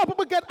a lot of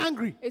people get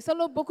angry. Et c'est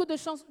là où beaucoup de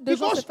gens se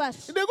Because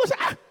fâchent. they go say,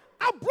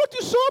 I brought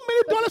you so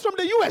many dollars from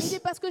the Il US. dit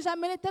parce que j'ai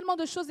amené tellement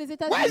de choses des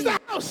Where's États-Unis.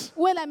 the house?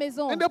 Où est la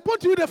maison? And they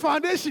put you the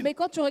foundation. Mais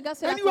quand tu regardes,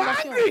 c'est la And you are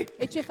fondation. angry.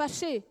 Et tu es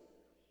fâché.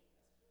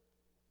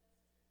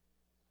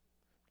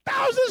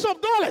 Thousands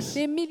of dollars.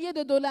 Des milliers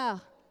de dollars.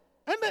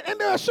 And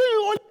they are showing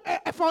you only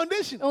a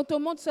foundation. Et on te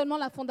montre seulement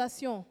la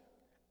fondation.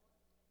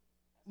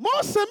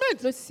 More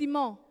cement. Le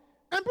ciment.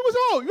 And people say,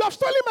 oh, you have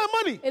stolen my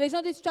money. Et les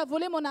gens disent, tu as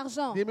volé mon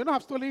argent. They may not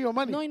have stolen your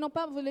money. Non, ils n'ont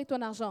pas volé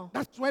ton argent.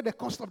 That's where the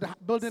cost of the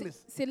building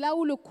is. C'est là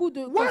où le coût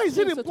de Why is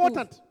it construire se trouve.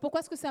 important? Pourquoi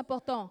est-ce que c'est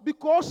important?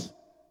 Because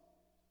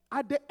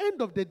at the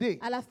end of the day,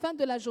 À la fin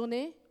de la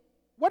journée,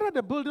 whether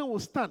the building will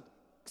stand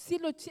si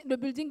le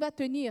building va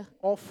tenir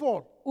or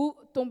fall ou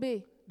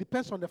tomber,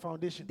 depends on the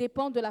foundation.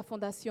 dépend de la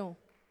fondation.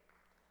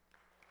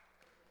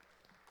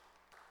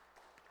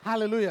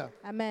 Hallelujah.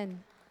 Amen.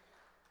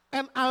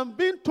 And I'm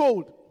being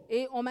told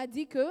Et on m'a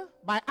dit que,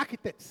 by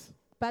architects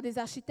par des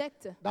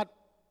architectes, that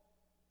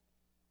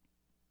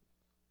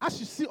as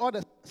you see all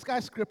the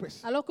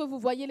skyscrapers alors que vous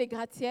voyez les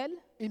gratte-ciels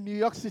in New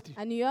York City,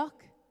 à New York,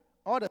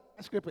 all the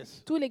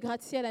skyscrapers, tous les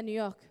gratte-ciels à New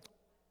York,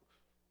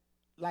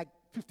 like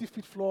 50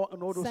 feet floor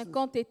and all those things,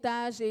 50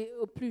 étages et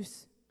au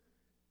plus,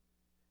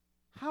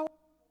 how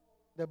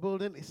the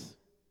building is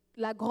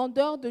la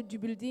grandeur du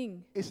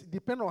building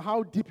depend on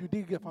how deep you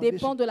dig your dépend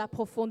foundation. de la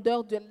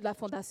profondeur de la You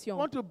fondation.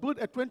 want to build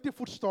a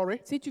 20-foot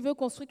story, Si tu veux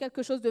construire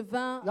quelque chose de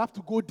 20 you have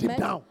to go deep mètres,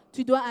 down.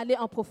 tu dois aller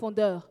en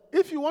profondeur.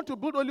 If you want to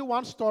build only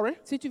one story,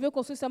 Si tu veux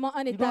construire seulement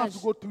un you don't have étage,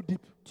 to go too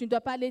deep. tu ne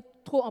dois pas aller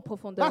trop en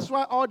profondeur. That's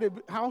why all the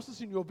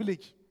houses in your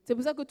village, C'est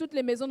pour ça que toutes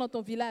les maisons dans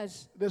ton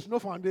village, there's no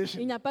il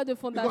foundation. n'y a pas de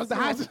Because the fondation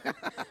house,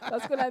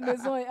 parce que la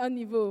maison est à un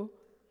niveau.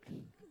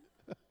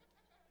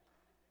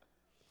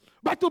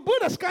 but to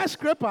build a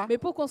skyscraper, Mais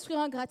pour construire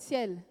un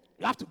gratte-ciel,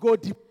 you have to go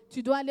deep.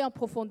 tu dois aller en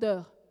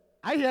profondeur.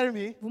 Are you hearing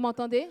me? Vous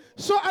m'entendez?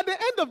 So at the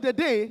end of the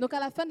day, Donc à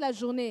la fin de la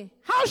journée,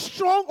 how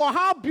strong or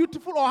how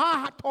beautiful or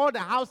how tall the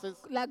house is,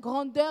 la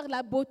grandeur,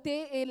 la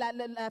beauté et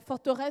la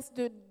forteresse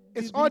du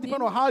it's all building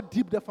depend on how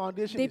deep the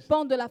foundation is.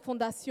 dépend de la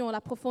fondation,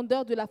 la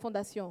profondeur de la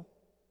fondation.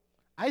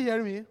 Are you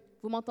hearing me?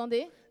 Vous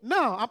m'entendez?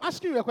 Now, I'm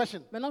asking you a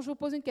question. Maintenant, je vous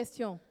pose une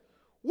question.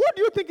 What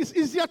do you think is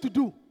easier to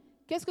do?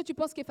 Qu'est-ce que tu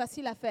penses qui est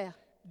facile à faire?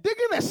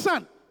 Digging a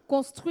sand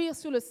Construire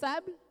sur le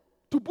sable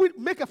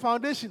make a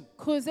foundation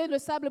Creuser le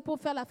sable pour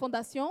faire la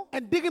fondation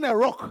and digging a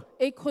rock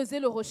et creuser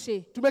le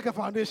rocher to make a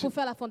foundation. pour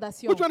faire la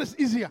fondation. Which one is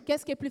easier?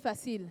 Qu'est-ce qui est plus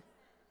facile?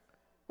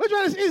 Which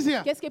one is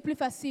easier? Qu'est-ce qui est plus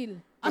facile?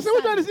 I Le said,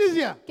 which one sable. is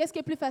easier? Qu'est-ce qui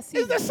est plus It's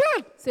facile? the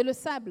sand. C'est le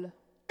sable.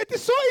 It is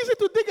so easy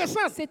to dig a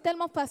sand. C'est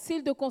tellement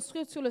facile de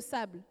construire sur le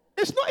sable.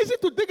 It's not easy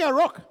to dig a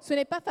rock Ce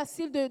n'est pas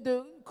facile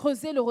de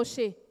creuser le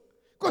rocher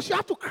because you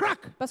have to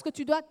crack. parce que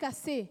tu dois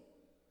casser,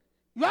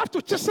 You have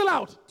to chisel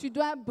out. tu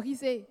dois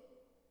briser.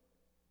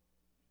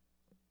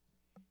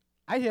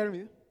 Are you hearing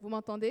me? Vous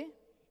m'entendez?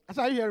 I said,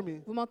 are you hearing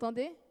me? Vous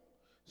m'entendez?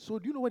 So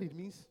do you know what it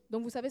means?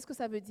 Donc vous savez ce que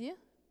ça veut dire?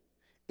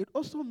 It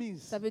also means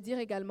Ça veut dire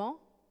également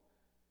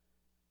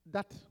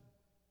that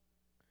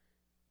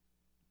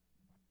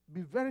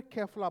be very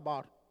careful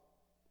about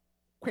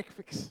quick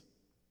fix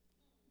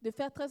de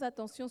faire très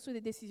attention sur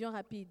des décisions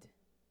rapides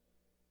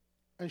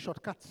and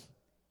shortcuts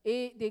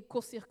et des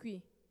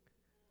courts-circuits.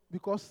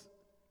 because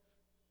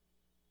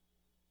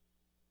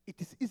it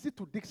is easy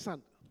to dig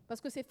sand Parce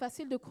que c'est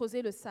facile de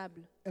creuser le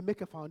sable and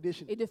make a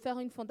foundation. et de faire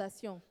une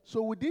fondation.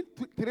 So within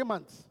 3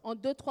 months, En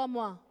 2-3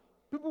 mois,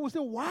 people will say,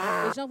 les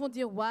wow, gens vont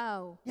dire «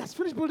 Waouh, he has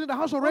finished building the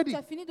house tu already.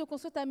 as fini de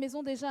construire ta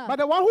maison déjà. But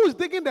the one who is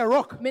digging the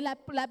rock, » Mais la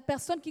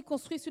personne qui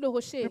construit sur le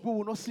rocher, people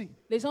will not see.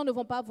 les gens ne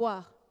vont pas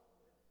voir.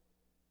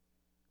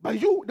 But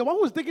you, the one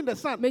who is digging the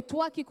sand, Mais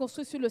toi qui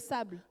construis sur le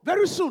sable,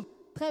 very soon,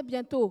 très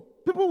bientôt,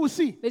 people will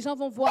see. les gens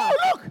vont voir.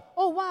 Oh, look,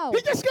 Oh wow,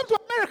 he just came to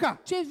America.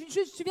 tu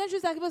viens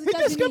juste d'arriver aux He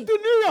just came États-Unis. to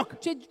New York.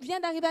 Tu viens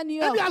d'arriver à New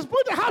And York. he has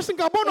built a house in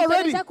Gabon Et tu as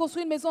already. déjà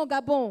construit une maison au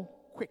Gabon.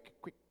 Quick.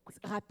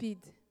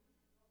 Rapide.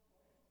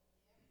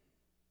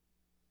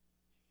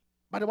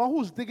 But the one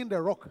who is digging the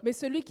rock, Mais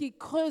celui qui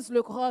creuse le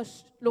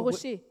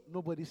rocher,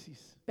 nobody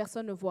sees.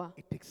 personne ne voit.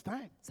 It takes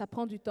time. Ça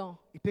prend du temps.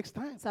 It takes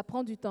time. Ça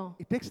prend du temps.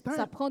 It takes Ça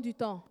time. prend du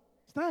temps.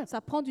 It's time.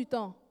 Ça prend du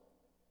temps.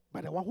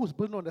 But the one who is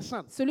building on the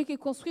sand, Celui qui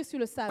construit sur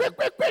le sable,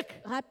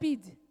 quick.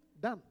 rapide,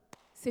 Done.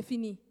 c'est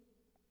fini.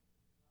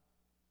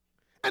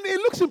 And it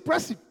looks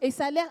impressive. Et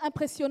ça a l'air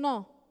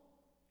impressionnant.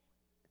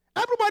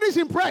 Everybody's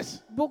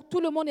impressed. Tout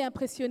le monde est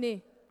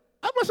impressionné.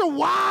 Everybody say,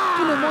 wow.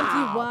 Tout le monde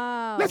dit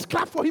waouh. Let's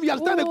clap for him. He has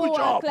done a good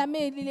job.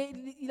 Acclamez,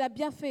 il a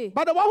bien fait.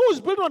 But the one who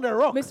is building on the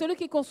rock, Mais celui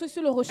qui construit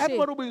sur le rocher,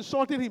 everybody will be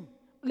insulting him.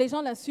 les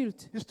gens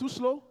l'insultent. He's too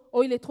slow.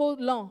 Oh, il est trop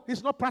lent.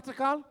 He's not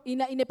practical. Il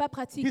n'est pas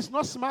pratique. He's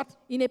not smart.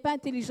 Il n'est pas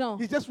intelligent.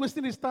 He's just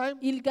wasting his time.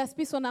 Il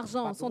gaspille son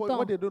argent, But son what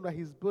temps. they don't know,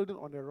 he's building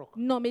on the rock.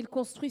 Non, mais il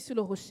construit sur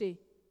le rocher.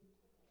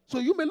 So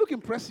you may look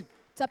impressive.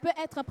 Ça peut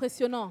être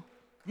impressionnant.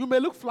 You may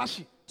look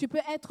flashy Tu peux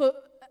être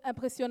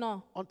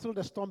impressionnant until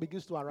the storm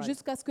begins to arrive.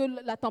 jusqu'à ce que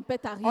la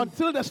tempête arrive.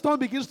 Until the storm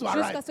begins to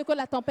Jusqu'à arrive. ce que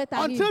la tempête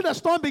arrive. Until the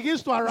storm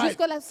begins to arrive.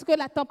 Jusqu'à ce que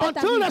la tempête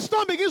Until the arrive.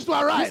 storm begins to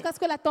arrive. Jusqu'à ce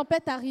que la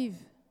tempête arrive.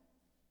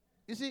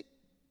 You see,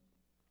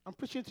 I'm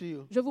preaching to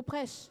you. Je vous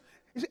prêche.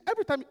 You see,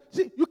 every time,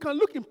 you can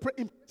look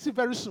impressive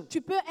very soon. Tu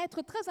peux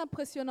être très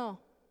impressionnant.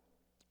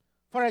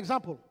 For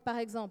example, Par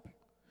exemple,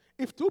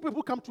 if 2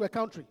 people come to a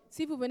country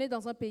si vous venez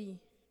dans un pays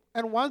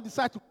and one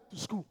decides to go to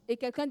school et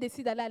quelqu'un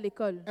décide d'aller à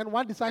l'école and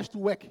one decides to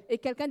work, et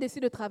quelqu'un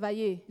décide de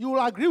travailler, you will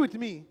agree with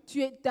me tu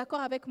es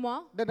d'accord avec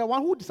moi that the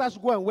one who decides to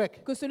go and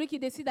work que celui qui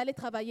décide d'aller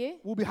travailler,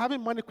 will be having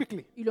money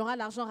quickly. il aura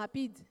l'argent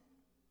rapide.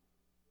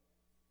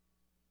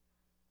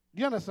 Do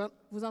you understand?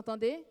 Vous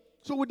entendez?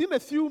 So within a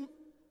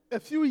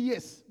few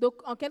years, Donc,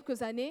 en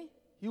quelques années,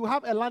 he will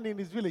have a land in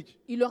his village.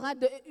 il aura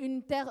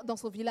une terre dans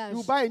son village. He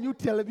will buy a new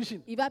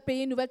television. Il va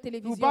payer une nouvelle He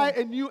will télévision.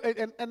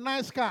 buy a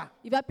nice car.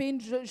 Il va payer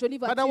une jolie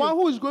But the one voiture.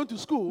 who is going to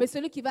school Mais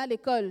celui qui va à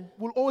l'école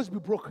will always be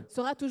broke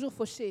sera toujours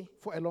fauché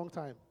for a long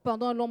time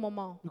pendant un long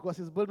moment because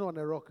he's building on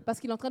a rock.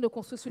 parce qu'il est en train de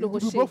construire sur He le will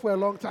be rocher. broke for a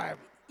long time.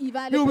 Il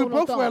va He aller will pour be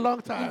broke longtemps. for a long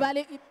Il time. va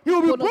aller He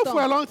will be pour broke for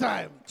a longtemps long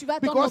time Tu vas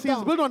attendre because he's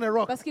longtemps building on a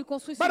rock. parce qu'il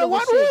construit sur But le the one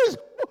rocher.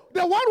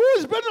 who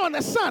is building on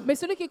the sand, Mais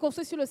celui qui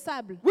construit sur le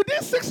sable, within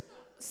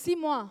 6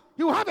 mois,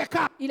 he will have a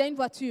car, il a une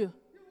voiture.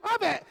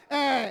 have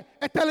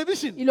a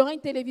television. Il aura une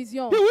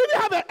télévision. He will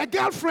even have a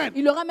girlfriend.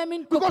 Il aura même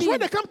une Because copine. when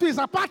they come to his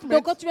Donc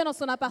apartment, quand tu viens dans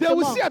son they will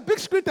appartement, see a big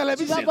screen tu vas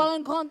television, voir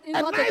une grande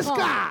a grande nice écran,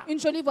 car, une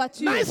jolie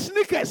voiture, nice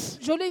sneakers,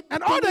 jolie and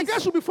all the tennis,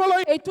 girls will be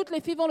following. et toutes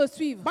les filles vont le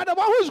suivre. But the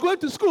one who is going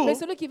to school, Mais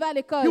celui qui va à he will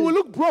l'école,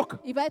 look broke.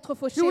 il va être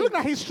fauché. He will look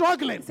like he's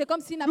struggling. C'est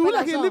comme s'il n'a He will pas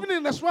look like he's d'argent.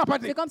 living in a swamp.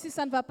 C'est comme si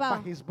ça ne va pas.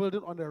 But he's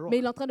building on the rock. Mais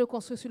il est en train de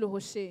construire sur le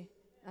rocher.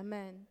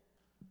 Amen.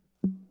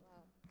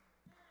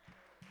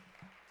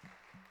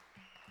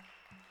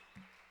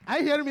 Are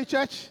you hearing me,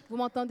 church? Vous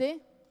m'entendez?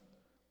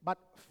 But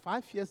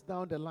 5 years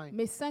down the line,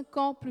 Mais 5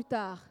 ans plus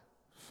tard,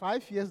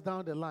 5 years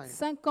down the line,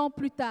 5 ans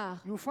plus tard,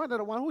 you find that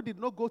the one who did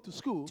not go to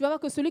school, tu vas voir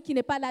que celui qui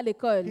n'est pas là à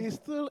l'école, he is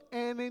still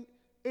earning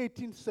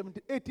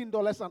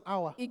 $18 an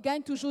hour. il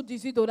gagne toujours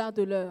 $18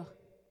 de l'heure.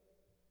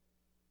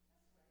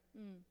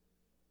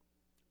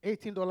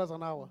 $18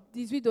 an hour.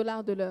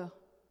 $18 de l'heure.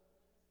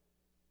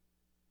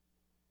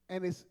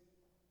 And it's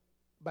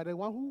by the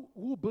one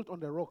who built on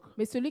the rock,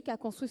 Mais celui qui a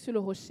construit sur le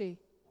rocher,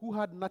 who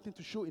had nothing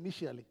to show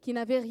initially, qui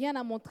n'avait rien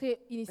à montrer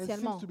and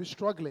initialement, seems to be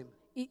struggling,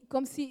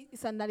 comme si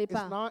ça n'allait is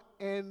pas. now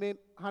earning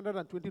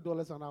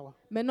 $120 an hour.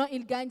 Maintenant,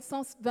 il gagne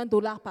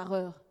 $120 par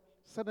heure.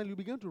 suddenly you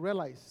begin to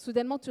realize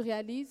soudainement tu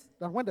réalises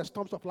that when the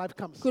storms of life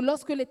comes, que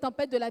lorsque les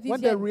tempêtes de la vie when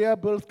the viennent, real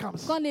bills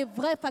comes, quand les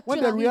vraies when factures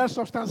the real arrivent,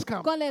 substance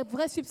comes, quand les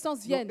vraies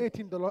substances your viennent,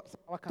 $18 hour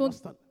ton, cannot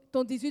stand.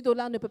 ton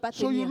 $18 ne peut pas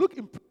So you tenir. look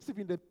impressive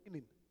in the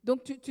beginning,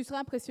 Donc tu seras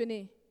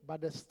impressionné. but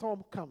the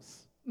storm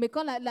comes, Mais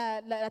quand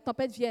la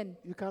tempête vient,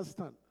 you can't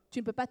stand. tu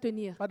ne peux pas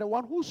tenir. But the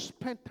one who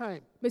spent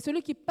time Mais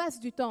celui qui passe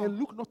du temps and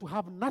look not to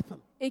have nothing,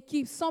 et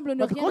qui semble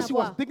ne but rien because he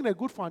was avoir, digging a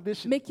good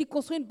foundation, mais qui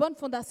construit une bonne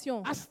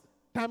fondation, as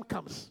time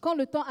comes, quand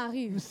le temps you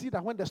arrive, see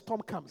that when the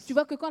storm comes, tu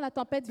vois que quand la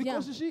tempête vient,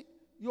 because you see,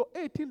 your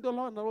 $18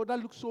 and all that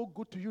looks so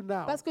good to you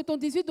now, parce que ton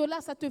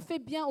 $18, ça te fait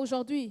bien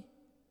aujourd'hui,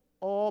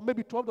 or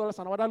maybe $12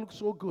 and all that looks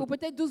so ou good.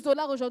 peut-être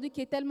 $12 aujourd'hui qui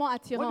est tellement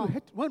attirant.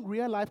 When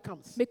real life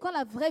comes, Mais quand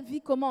la vraie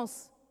vie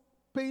commence,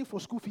 paying for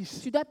school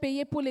fees, tu dois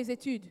payer pour les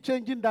études,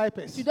 changing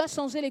diapers, tu dois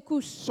changer les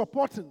couches,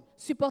 supporting,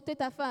 supporter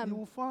ta you femme.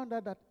 will find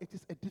out that it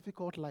is a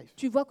difficult life.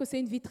 Tu vois que c'est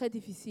une vie très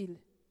difficile.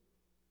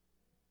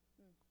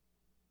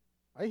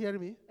 Are you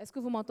hearing me? Est-ce que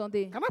vous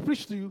m'entendez? Can I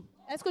preach to you?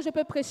 Est-ce que je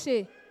peux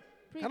prêcher?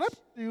 Preach. Can I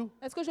preach to you?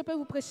 Est-ce que je peux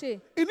vous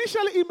prêcher?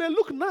 Initially, it may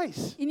look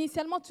nice,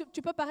 Initialement,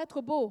 tu peux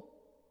paraître beau,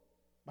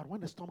 but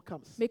when the storm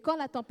comes, mais quand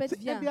la tempête see,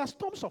 and vient, there are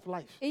storms of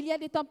life et il y a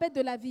des tempêtes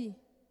de la vie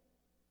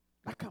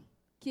that come.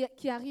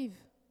 qui arrivent,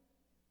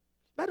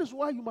 That is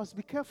why you must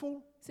be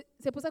careful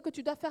c'est pour ça que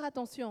tu dois faire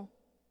attention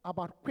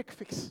about quick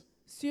fix,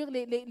 sur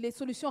les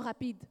solutions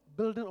rapides.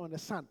 building on the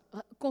sand.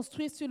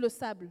 Construire sur le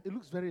sable, It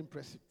looks very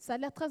impressive. ça a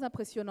l'air très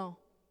impressionnant.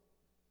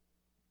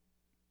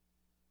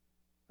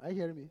 Are you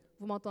hearing me?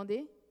 Vous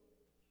m'entendez?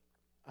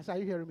 I said, are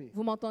you hearing me?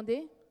 Vous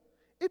m'entendez?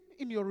 If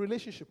in your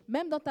relationship,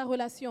 Même dans ta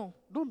relation,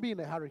 don't be in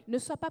a hurry. ne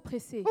sois pas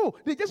pressé. Oh,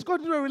 they just got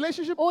into a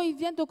relationship, Oh, ils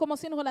viennent de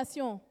commencer une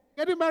relation.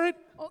 getting married,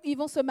 Oh, ils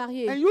vont se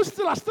marier. and you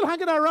are still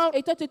hanging around.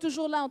 Et toi, tu es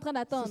toujours là en train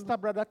d'attendre. Sister,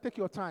 brother, take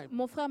your time.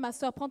 Mon frère, ma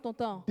soeur, prends ton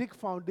temps. Dig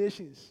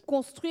foundations.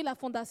 Construis la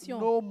fondation.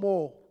 No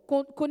more.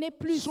 Connais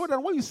plus. So that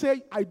when you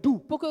say, I do,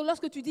 Pour que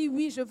lorsque tu dis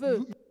oui, je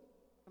veux,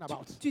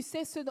 about. tu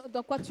sais ce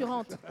dans quoi tu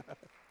rentres.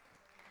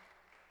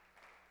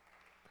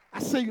 I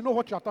say, you know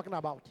what you are talking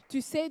about.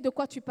 Tu sais de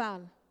quoi tu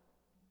parles.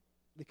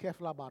 Be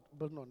careful about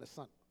building on the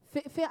sand.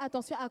 Fais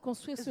attention à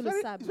construire It's sur le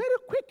very, sable. it's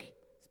very quick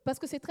Parce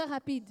que c'est très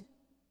rapide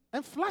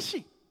and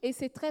flashy. et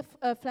c'est très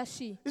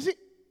flashy. You see,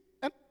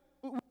 and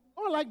we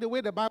don't like the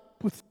way the Bible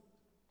puts it.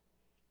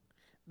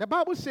 The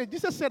Bible says,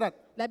 Jesus said that,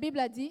 La Bible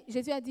a dit,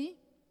 Jésus a dit,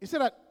 he said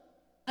that,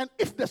 and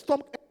if the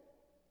storm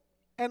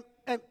and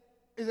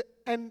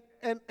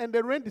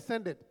the rain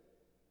descended,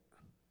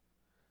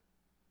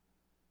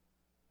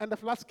 and the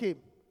floods came,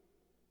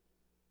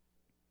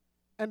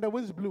 and the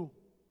winds blew,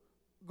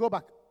 go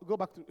back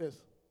to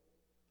earth.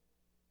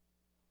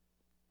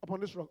 Upon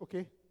this rock,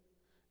 okay?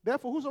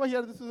 Therefore, whosoever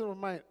hears this is of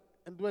mine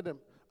and do them.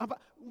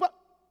 But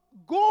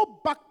go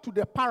back to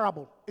the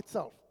parable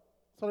itself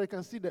so that you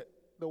can see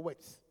the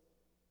words.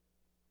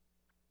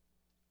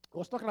 I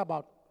was talking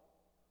about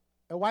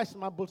a wise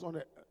man built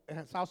on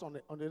his house on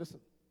the listen.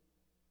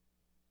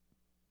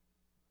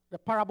 The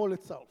parable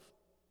itself.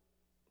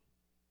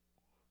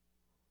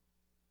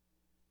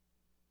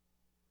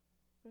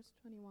 Verse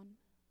 21.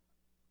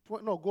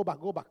 No, go back.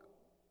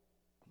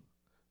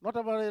 Not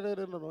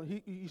about, no.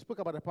 He spoke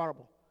about the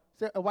parable.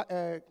 Say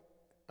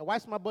a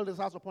wise man built his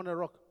house upon a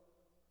rock.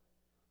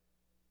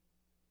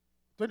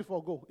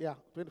 24, go. Yeah,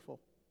 24.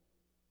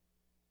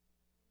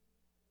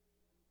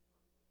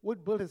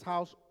 Would build his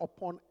house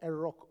upon a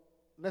rock.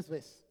 Next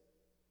verse.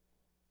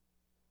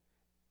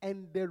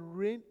 And the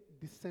rain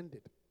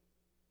descended,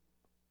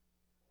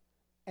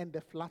 and the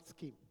floods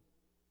came,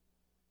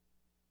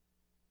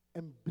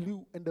 and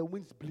blew, and the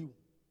winds blew,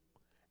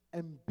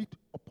 and beat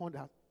upon the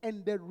house,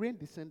 and the rain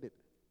descended.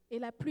 Et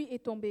la pluie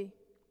est tombée.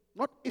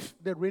 Not if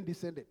the rain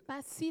descended.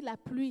 Pas si la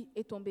pluie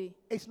est tombée.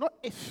 It's not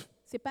if.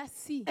 C'est pas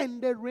si. And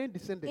the rain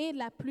descended. Et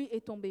la pluie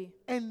est tombée.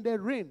 And the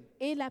rain.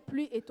 Et la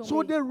pluie est tombée.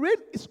 So the rain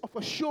is of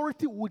a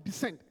surety will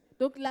descend.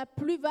 Donc la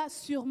pluie va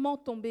sûrement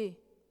tomber.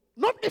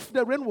 Not if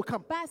the rain will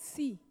come. Pas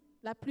si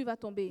la pluie va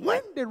tomber.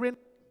 When the rain.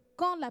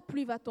 Quand la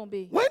pluie va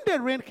tomber. When the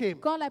rain came.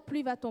 Quand la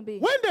pluie va tomber.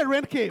 When the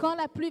rain came. Quand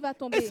la pluie va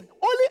tomber. It's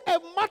only a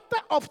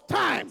matter of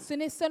time. Ce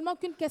n'est seulement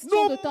qu'une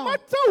question No de temps.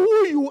 matter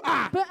who you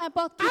are. Peu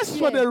importe qui As tu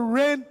for es, the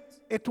rain,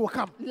 it will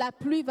come. la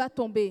pluie va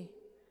tomber.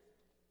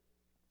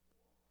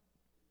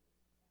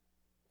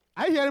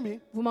 Are you hearing me?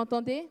 Vous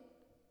m'entendez?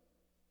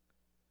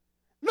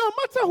 No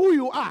matter who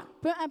you are.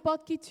 Peu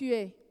importe qui tu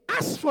es,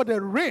 As for the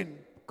rain,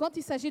 quand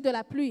il s'agit de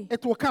la pluie,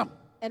 it will come.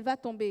 elle va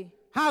tomber.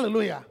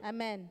 Hallelujah.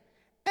 Amen.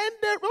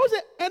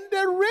 And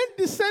the rain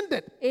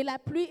descended. Et la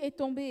pluie est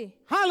tombée.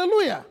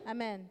 Hallelujah.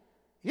 Amen.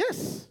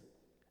 Yes.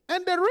 And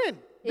the rain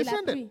Et la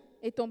descended. pluie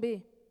est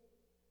tombée.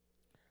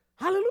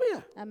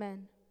 Hallelujah.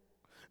 Amen.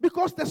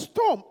 Because the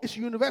storm is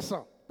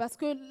universal. Parce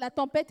que la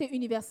tempête est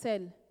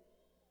universelle.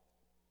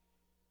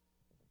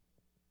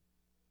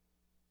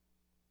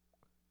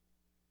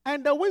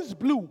 And the winds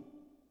blew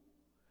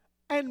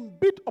and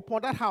beat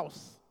upon that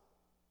house.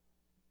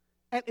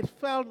 And it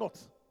fell not,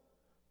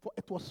 for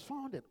it was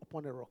founded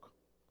upon a rock.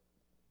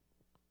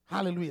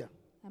 Hallelujah.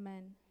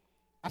 Amen.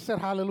 I said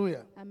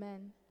hallelujah.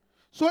 Amen.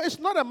 So it's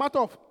not a matter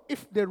of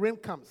if the rain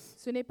comes.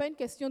 Ce n'est pas une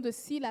question de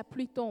si la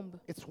pluie tombe,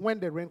 It's when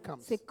the rain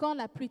comes. c'est quand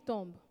la pluie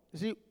tombe. You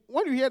see,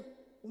 when you hear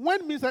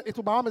when means that it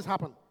will always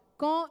happen.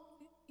 Quand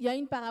il y a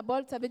une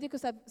parabole, ça veut dire que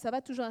ça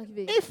va toujours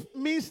arriver. If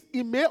means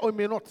it may or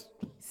may not.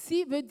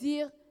 Si veut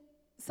dire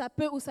ça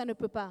peut ou ça ne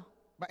peut pas.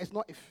 But it's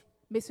not if.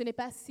 Mais ce n'est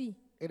pas si,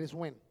 It is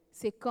when.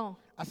 c'est quand.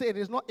 I say it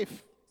is not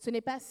if. Ce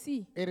n'est pas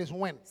si, It is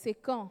when. c'est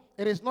quand.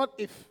 It is not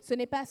if. Ce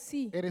n'est pas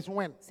si, It is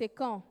when. c'est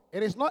quand.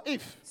 It is not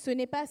if. Ce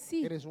n'est pas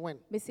si, It is when.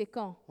 mais c'est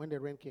quand. When the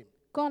rain came.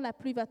 Quand la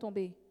pluie va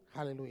tomber.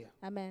 Hallelujah.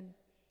 Amen.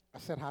 I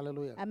said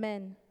hallelujah.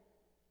 Amen.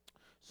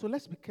 So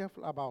let's be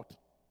careful about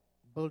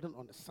building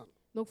on the sun.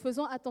 Donc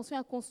faisons attention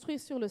à construire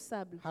sur le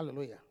sable.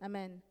 Hallelujah.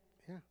 Amen.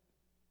 Yeah.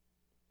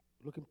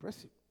 Look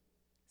impressive.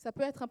 Ça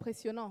peut être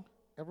impressionnant.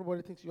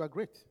 Everybody thinks you are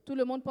great. Tout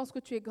le monde pense que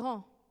tu es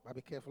grand, But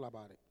be careful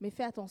about it. mais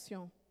fais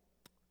attention.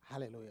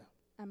 Hallelujah.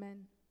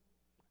 Amen.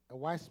 A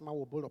wise man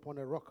will build upon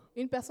a rock.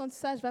 Une personne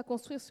sage va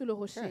construire sur le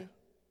rocher. Yeah.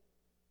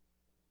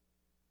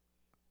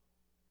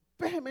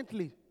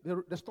 Vehemently,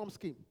 the storms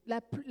came.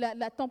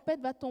 La tempête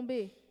va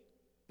tomber.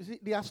 You see,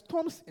 there are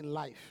storms in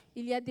life.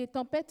 Il y a des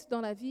tempêtes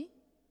dans la vie.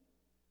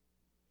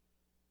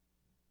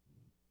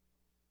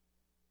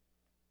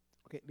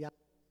 Okay, there are,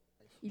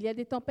 Il y a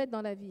des tempêtes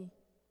dans la vie.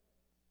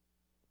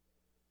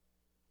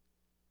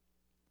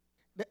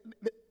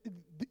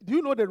 do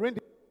you know the rain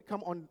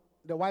come on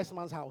the wise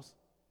man's house?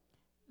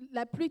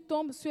 La pluie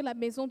tombe sur la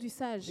maison du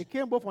sage. It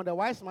came both on the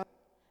wise man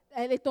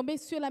Elle est tombée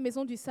sur la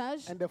maison du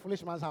sage and the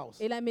foolish man's house.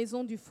 et la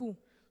maison du fou.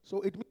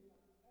 So it means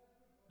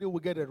they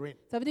will get the rain.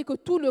 Ça veut dire que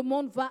tout le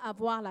monde va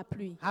avoir la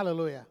pluie.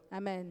 Hallelujah.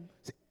 Amen.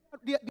 See,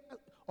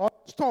 or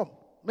storm.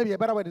 Maybe a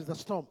better word is the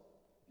storm.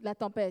 La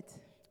tempête.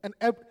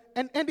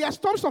 And there are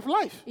storms of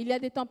life. Il y a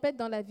des tempêtes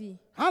dans la vie.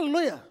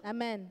 Hallelujah.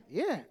 Amen.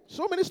 Yeah.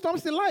 So many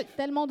storms in life.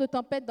 Tellement de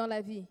tempêtes dans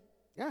la vie.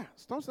 Yeah,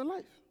 storms in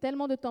life.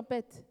 Tellement de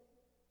tempêtes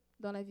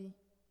dans la vie.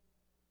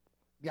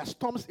 There are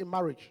storms in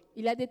marriage.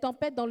 Il y a des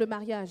tempêtes dans le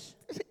mariage.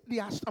 You see,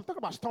 I'm talking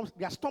about storms.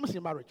 There are storms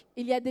in marriage.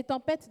 Il y a des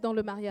tempêtes dans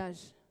le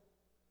mariage.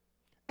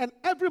 And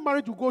every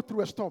marriage will go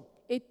through a storm.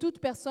 Et toute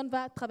personne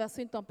va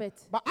traverser une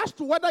tempête. But as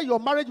to whether your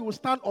marriage will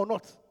stand or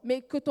not,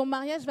 Mais que ton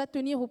mariage va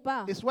tenir ou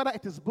pas, is whether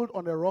it is built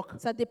on a rock.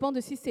 ça dépend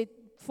de si c'est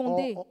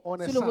fondé On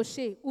est sur le sable.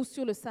 rocher ou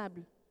sur le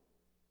sable.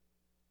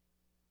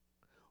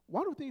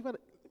 One of the things,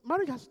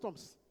 marriage has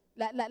storms.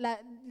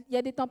 Il y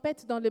a des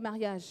tempêtes dans le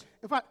mariage.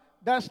 In fact,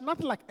 there's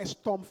nothing like a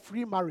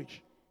storm-free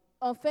marriage.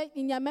 En fait,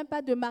 il n'y a même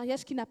pas de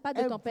mariage qui n'a pas de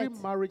Every tempête.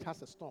 marriage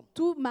has a storm.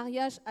 Tout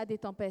mariage a des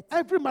tempêtes.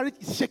 Every marriage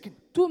is shaken.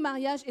 Tout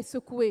mariage est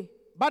secoué.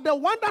 But the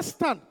one that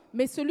stands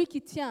Mais celui qui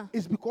tient,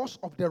 is because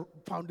of the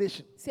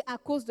foundation. c'est à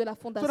cause de la So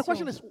the fondation.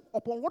 question is,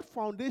 upon what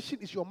foundation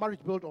is your marriage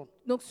built on?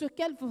 Donc, sur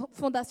quelle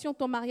fondation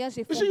ton mariage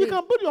est You see, you fondé?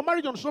 can build your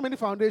marriage on so many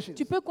foundations.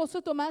 Tu peux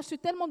construire ton mariage sur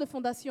tellement de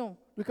fondations.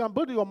 You can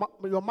build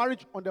your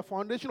marriage on the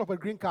foundation of a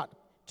green card.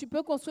 Tu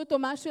peux construire ton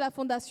mariage sur la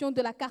fondation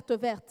de la carte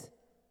verte.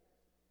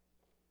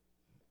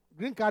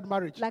 Green card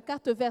marriage. La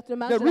carte verte, le The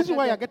mariage de la reason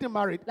why carte you're verte. getting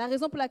married La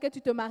raison pour laquelle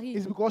tu te maries,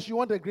 is because you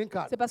want a green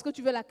card. c'est parce que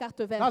tu veux la carte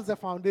That's verte. the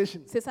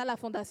foundation. C'est ça la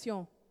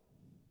fondation.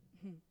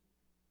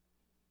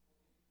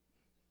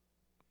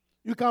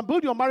 You can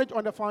build your marriage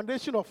on the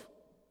foundation of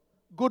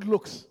good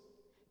looks.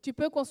 Tu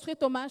peux construire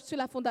ton mariage sur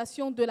la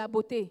fondation de la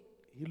beauté.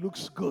 He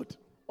looks good.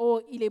 Oh,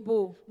 il est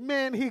beau.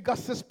 Man, he got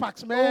 6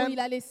 packs, Oh, man. il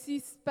a les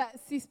six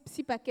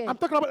paquets. I'm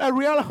talking about a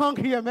real hunk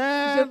here, Je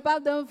man.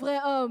 parle d'un vrai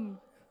homme.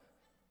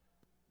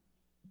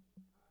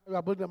 You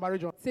are building a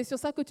marriage on. C'est sur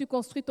ça que tu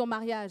construis ton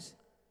mariage.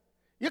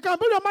 You can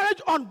build your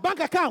marriage on bank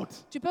account.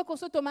 Tu peux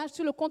construire ton mariage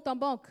sur le compte en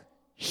banque.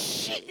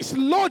 She is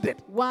loaded.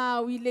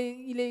 Waouh, il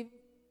est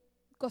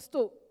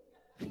costaud.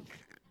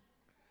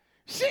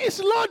 She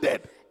is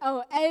loaded.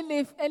 Oh, elle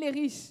est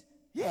riche.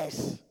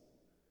 Yes.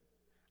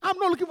 I'm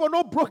not looking for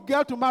no broke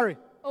girl to marry.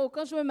 Oh,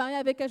 quand je me marie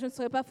avec elle, je ne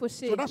serai pas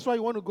fauchée. So that's why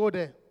you want to go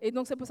there. Et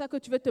donc, c'est pour ça que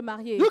tu veux te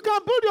marier. You can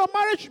build your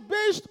marriage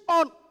based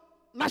on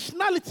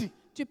nationality.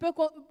 Tu peux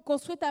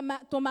construire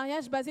ton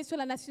mariage basé sur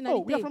la Oh, we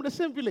nationalité. are from the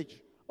same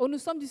village. Oh, nous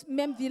sommes du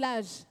même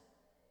village.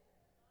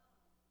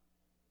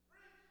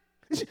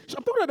 You see, so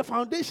I'm talking about the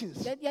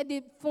foundations. Il y a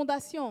des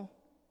fondations.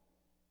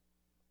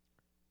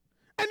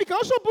 And you can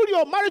also build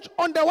your marriage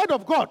on the word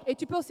of God. Et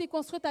tu peux aussi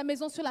construire ta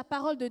maison sur la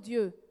parole de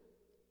Dieu.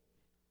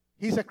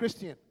 He's a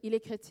Christian. Il est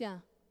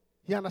chrétien.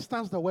 He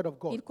understands the word of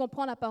God. Il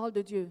comprend la parole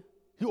de Dieu.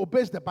 He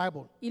obeys the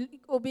Bible. Il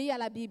obéit à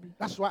la Bible.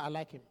 That's why I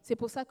like him. C'est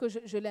pour ça que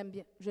je l'aime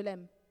bien. Je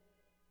l'aime.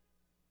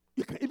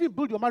 You can even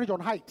build your marriage on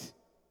height.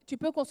 Tu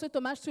peux construire ton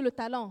mariage sur le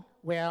talent.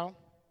 Well,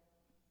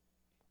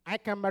 I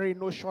can marry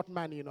no short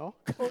man, you know.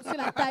 Oh, sur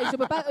la taille. Je ne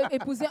peux pas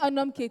épouser un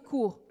homme qui est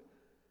court.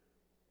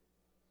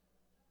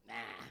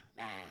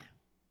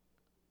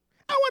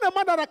 I want a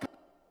man that I can.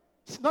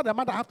 It's not a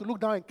man that I have to look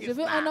down and kiss. Je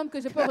veux un homme que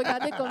je peux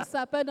regarder comme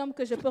ça, pas un homme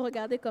que je peux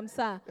regarder comme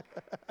ça.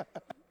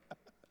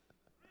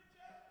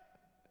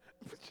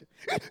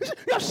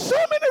 You have so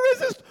many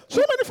reasons,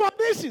 so many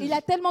foundations. Il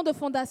a tellement de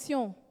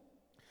fondations.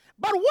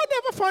 But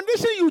whatever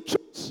foundation you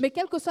choose, Mais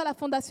quelle que soit la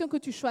fondation que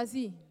tu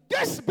choisis,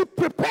 just be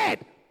prepared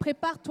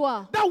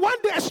Prépare-toi that one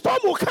day a storm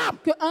will come.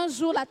 qu'un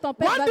jour la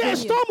tempête One va day a venir.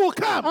 storm will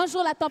come. Un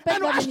jour la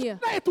tempête And va venir.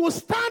 whether it will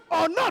stand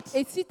or not,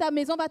 Et si ta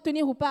maison va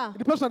tenir ou pas, it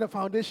depends on the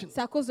foundation. c'est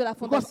à cause de la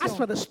Because as for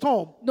fondation. the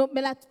storm, Donc,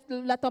 mais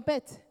la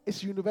tempête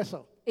it's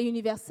universal. est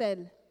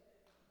universelle.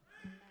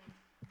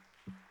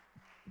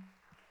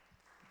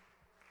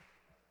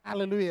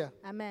 Hallelujah.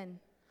 Amen.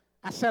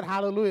 I said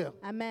hallelujah.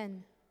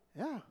 Amen.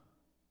 Yeah.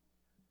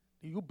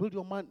 Do you build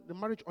your the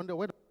marriage on the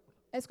word?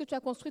 Est-ce que tu as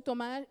construit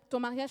ton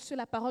mariage sur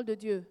la parole de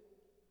Dieu?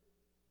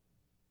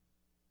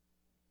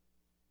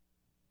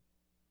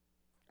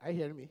 Are you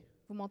hearing me?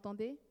 Vous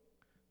m'entendez?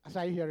 I said,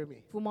 are you hearing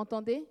me? Vous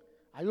m'entendez?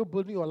 Are you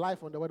building your life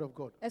on the word of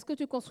God? Est-ce que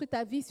tu construis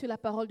ta vie sur la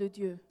parole de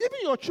Dieu? Even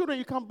your children,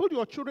 you can build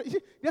your children. You see,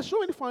 there's so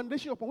many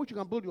foundations upon which you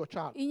can build your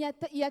child. Il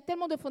y a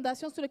tellement de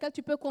fondations sur lesquelles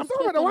tu peux I'm talking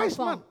construire about the ton wise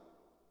man. enfant.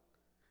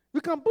 You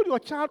can build your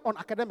child on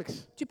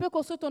academics. Tu peux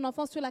construire ton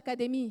enfant sur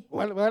l'académie.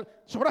 Well,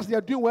 so long as they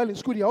are doing well in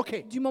school, they're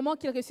okay. Du moment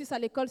qu'ils réussissent à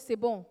l'école, c'est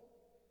bon.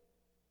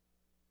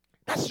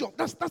 That's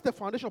the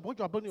foundation upon which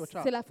you are building your C'est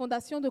child. la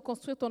fondation de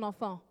construire ton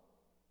enfant.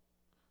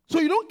 So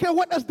you don't care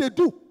what else they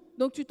do,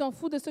 Donc tu t'en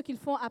fous de ce qu'ils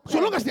font après.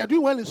 so long as they are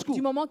doing well in school.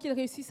 Du moment qu'ils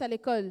réussissent à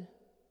l'école.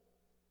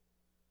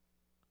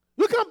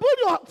 You can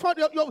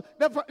build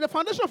the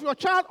foundation of your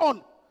child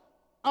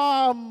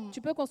on. Tu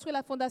peux construire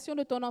la fondation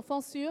de ton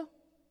enfant sur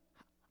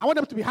I want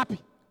them to be happy.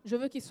 je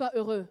veux qu'ils soient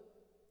heureux.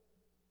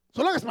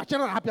 So long as my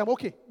children are happy, I'm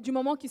okay. Du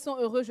moment qu'ils sont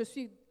heureux, je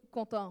suis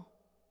content.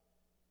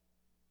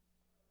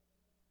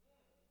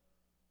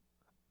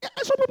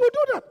 And some people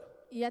do that.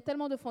 Il y a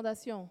tellement de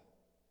fondations.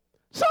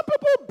 Some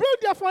people build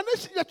their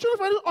foundation, their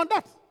children on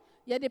that.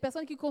 Il y a des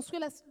personnes qui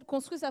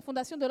construisent la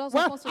fondation de leurs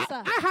Well, enfants sur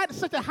ça. I had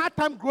such a hard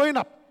time growing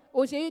up.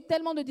 Oh, j'ai eu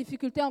tellement de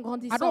difficultés en I don't want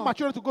grandissant. my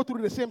children to go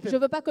through the same Je thing. ne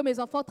veux pas que mes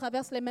enfants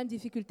traversent les mêmes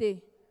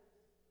difficultés.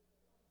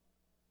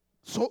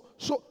 So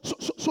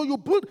you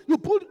build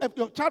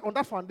your child on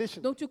that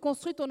foundation. Donc tu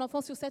construis ton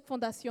enfant sur cette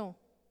fondation.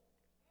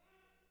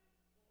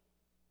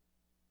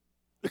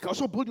 You can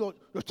also build your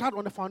child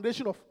on the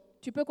foundation of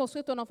Tu peux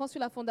construire ton enfant sur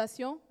la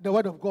fondation the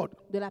word of God.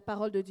 de la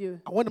parole de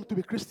Dieu. I want them to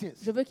be Christians.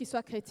 Je veux qu'ils soient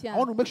I chrétiens.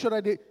 want to make sure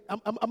that they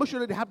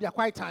have their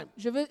quiet time.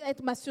 Je veux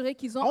m'assurer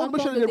qu'ils ont I want un to make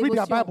temps sure de they read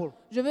their dévotion. Bible.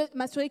 Je veux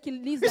m'assurer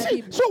qu'ils lisent You la see,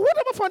 Bible. so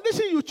whatever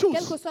foundation you Quelle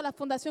choose que soit la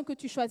fondation que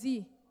tu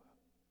choisis,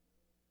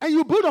 and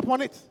you build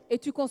upon it, et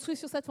tu construis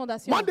sur cette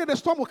fondation, one day the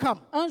storm will come.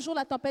 un jour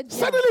la tempête vient.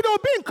 Suddenly they'll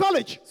be in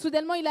college.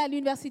 Soudainement, il est à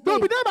l'université.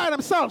 They'll be there by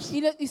themselves.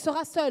 Il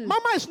sera seul.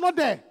 Mama is not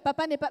there.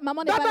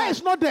 Maman n'est pas Dada là.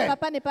 is not there.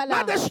 Papa n'est pas là.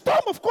 When the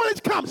storm of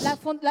college comes, La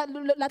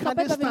Can tempête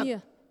they va stand?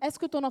 venir. Est-ce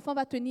que ton enfant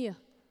va tenir?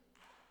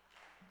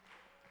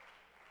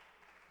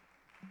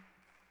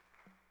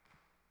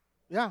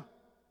 yeah.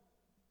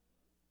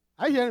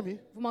 Are you hearing me?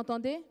 Vous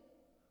m'entendez?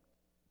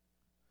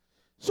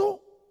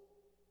 So,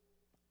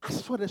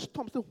 as for the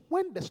storm, so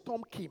when the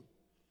storm came,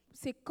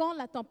 C'est quand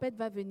la tempête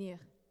va venir.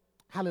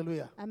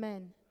 hallelujah,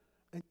 Amen.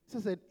 and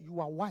Jesus said, you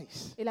are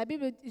wise Et la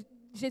Bible,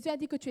 Jésus a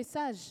dit que tu es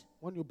sage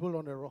when you build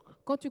on the rock.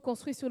 quand tu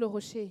construis sur le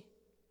rocher.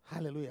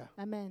 Hallelujah.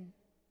 Amen.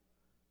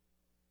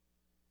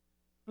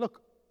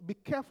 Look, be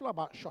careful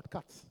about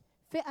shortcuts.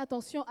 Fais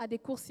attention à des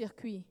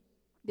courts-circuits,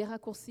 des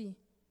raccourcis.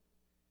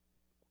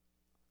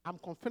 I'm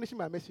finishing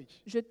my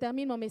message. Je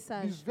termine mon Be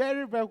message.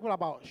 very, very careful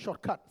about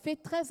shortcuts. Fais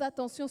très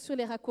attention sur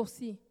les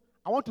raccourcis.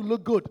 I want to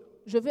look good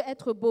Je veux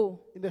être beau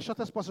in the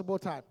shortest possible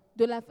time.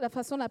 de la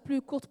façon la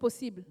plus courte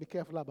possible. Be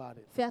careful about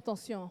it. Fais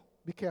attention.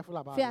 Be careful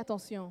about Fais it.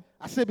 attention.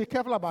 I say be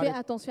careful about Fais it.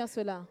 attention à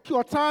cela. Take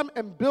your time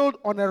and build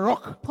on a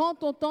rock. Prends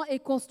ton temps et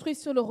construis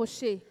sur le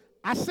rocher.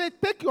 I say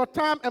take your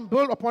time and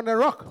build upon a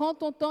rock. Prends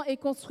ton temps et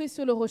construis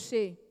sur le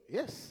rocher.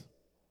 Yes.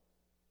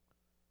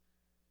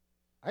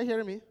 Are you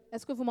hearing me?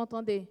 Est-ce que vous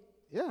m'entendez?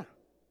 Yeah.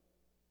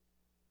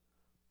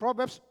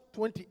 Proverbs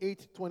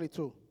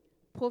 28:22.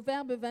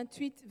 Proverbe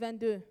 28,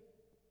 22.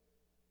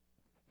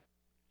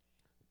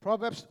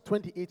 Proverbs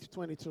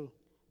 28:22.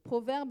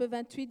 Proverbe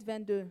 28,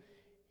 22.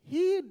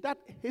 He that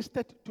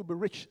hasteth to be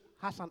rich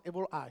has an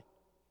evil eye.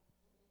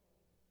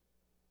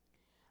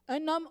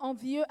 Un homme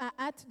envieux a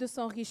hâte de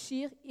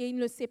s'enrichir et il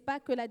ne sait pas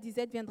que la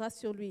disette viendra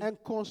sur lui. And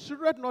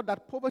considereth not that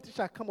poverty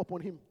shall come upon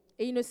him.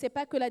 Et il ne sait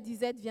pas que la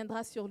disette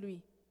viendra sur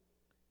lui.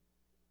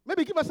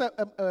 Maybe give us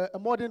a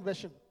modern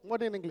version,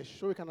 modern English,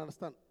 so we can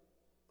understand.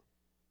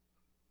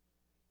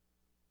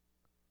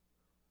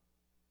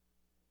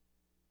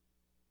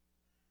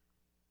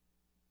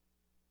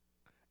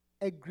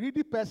 A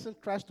greedy person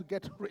tries to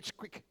get rich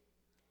quick,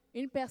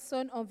 Une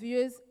personne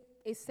envieuse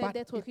essaie but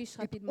d'être riche it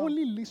rapidement,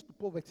 only leads to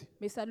poverty.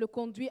 mais ça le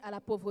conduit à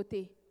la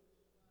pauvreté.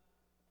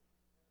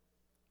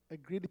 A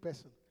greedy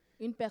person.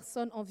 Une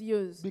personne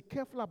envieuse. Be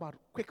careful about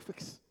quick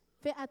fix.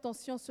 Fais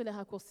attention sur les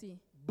raccourcis.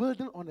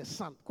 Building on the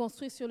sand.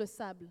 Construis sur le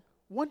sable.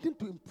 Wanting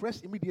to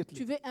impress Tu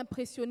immediately. veux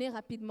impressionner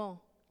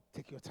rapidement.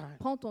 Take your time.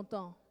 Prends ton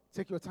temps.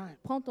 Take your time.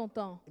 Prends ton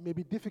temps. It may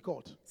be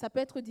difficult. Ça peut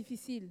être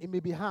difficile. It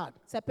may be hard.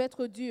 Ça peut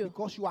être dur.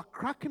 Because you are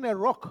cracking a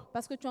rock.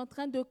 Parce que tu es en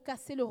train de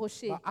casser le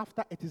rocher. But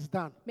after it is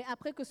done, Mais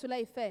après que cela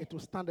est fait, it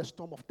will stand the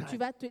storm of tu time.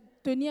 vas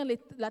tenir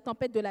la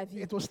tempête de la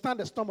vie. It will stand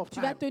the storm of Tu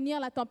vas time. tenir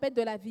la tempête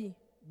de la vie.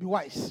 Be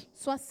wise.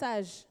 Sois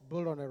sage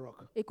Build on a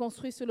rock. et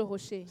construis sur le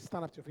rocher.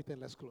 Stand up to your feet and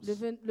let's close.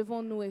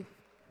 Levons-nous et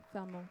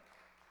fermons.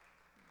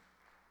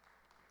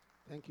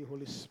 Thank you,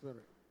 Holy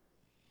Spirit.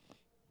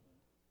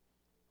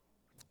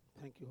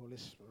 Thank you, Holy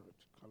Spirit.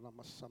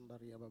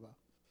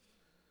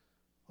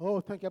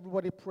 Oh, thank you.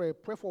 Everybody pray.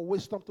 Pray for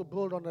wisdom to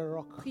build on a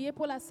rock. Priez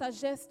pour la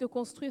sagesse de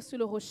construire sur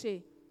le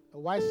rocher. A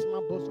wise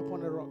man builds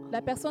upon a rock.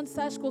 La personne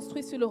sage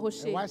construit sur le A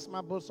rocher. wise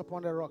man builds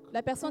upon a rock.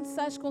 La personne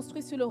sage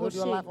construit sur le Build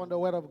your rocher. life on the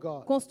word of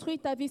God. Construis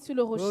ta vie sur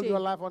le Build rocher. your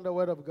life on the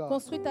word of God.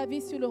 Construis ta vie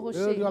sur le Build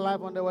rocher. your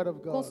life on the word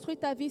of God. Construis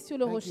ta vie sur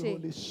le Thank you, rocher.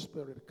 Holy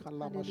Spirit.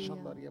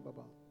 Alléluia.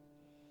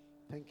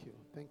 Thank you.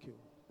 Thank you.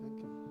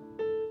 Thank you.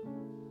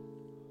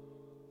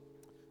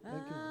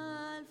 Thank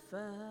you.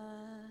 Alpha,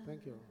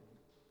 Thank you.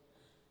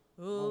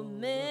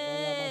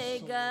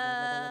 Omega,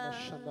 à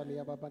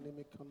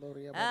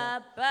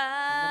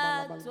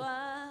part toi,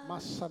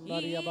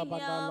 il n'y a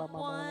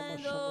point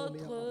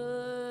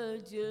d'autre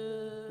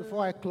Dieu.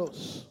 Before I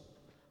close,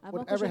 Avant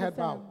with que je every me head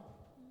ferme, bowed,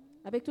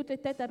 avec toutes les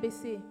têtes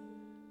abaissées,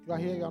 you are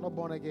here, you are not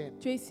born again.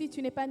 tu es ici,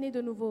 tu n'es pas né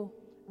de nouveau.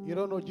 You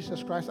don't know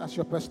Jesus Christ as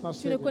your personal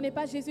Tu ne Savior. connais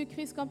pas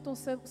Jésus-Christ comme ton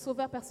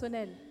sauveur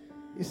personnel.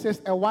 He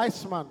says, a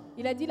wise man,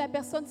 Il a dit la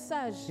personne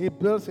sage he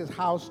builds his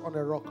house on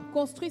a rock.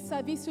 construit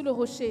sa vie sur le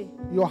rocher.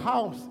 Your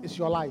house is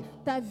your life.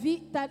 Ta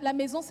vie, la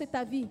maison c'est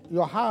ta vie.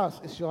 Your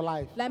house is your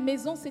life. La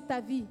maison c'est ta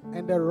vie.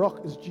 And the rock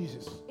is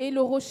Jesus. Et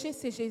le rocher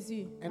c'est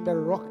Jésus. And the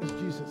rock is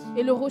Jesus.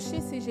 Et le rocher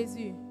c'est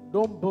Jésus.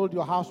 Don't build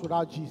your house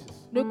without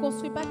Jesus. Ne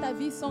construis pas ta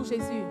vie sans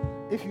Jésus.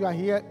 If you are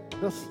here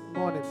this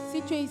morning,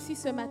 Si tu es ici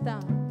ce matin,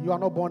 you are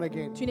not born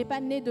again. tu n'es pas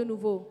né de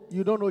nouveau.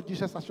 You don't know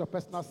Jesus as your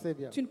personal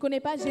Savior. Tu ne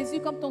connais pas Jésus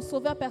comme ton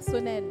sauveur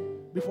personnel.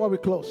 Before we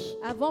close,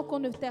 Avant qu'on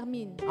ne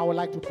termine, I would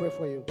like to pray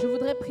for you. je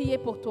voudrais prier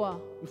pour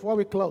toi. Before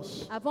we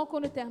close, Avant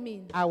qu'on ne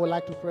termine, I would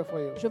like to pray for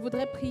you. je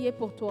voudrais prier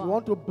pour You toi.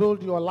 want to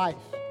build your life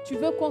Tu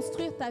veux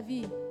construire ta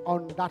vie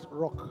on that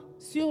rock.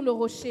 sur le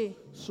rocher,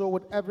 So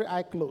with every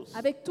eye closed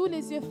avec tous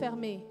les yeux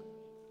fermés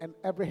and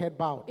every head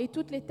bowed, et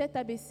toutes les têtes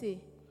abaissées.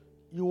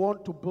 you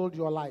want to build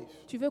your life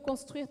Tu veux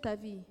construire ta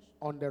vie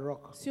on the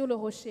rock sur le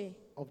rocher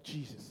of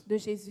Jesus. de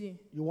Jésus.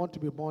 You want to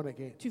be born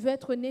again. Tu veux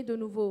être né de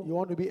nouveau. You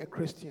want to be a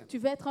Christian. Tu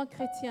veux être un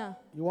chrétien.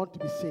 You want to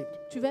be saved.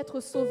 Tu veux être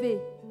sauvé.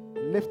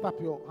 Lift up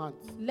your hands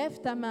Lève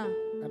ta main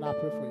and I'll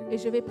pray for you. et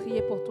je vais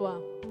prier pour toi.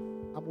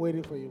 I'm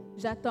waiting for you.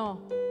 J'attends.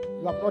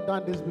 You have not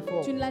done this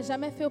before. Tu ne l'as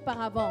jamais fait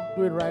auparavant.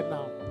 Do it right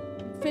now.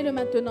 Fais-le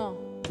maintenant.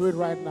 Do it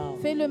right now.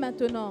 Fais-le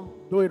maintenant.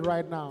 Do it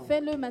right now.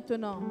 Fais-le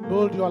maintenant.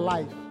 Build your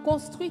life.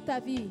 Construis ta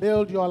vie.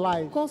 Build your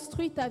life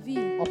Construis ta vie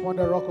upon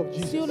the rock of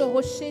sur Jesus. le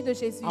rocher de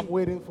Jésus. I'm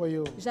waiting for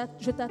you.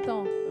 Je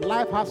t'attends.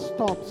 Life has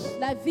storms.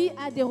 La vie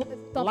a des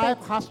tempêtes. Life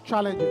has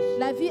challenges.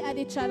 La vie a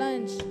des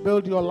challenges.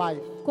 Build your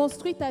life.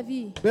 Construis ta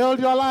vie. Build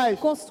your life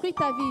Construis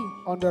ta vie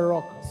on the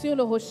rock. sur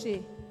le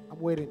rocher. I'm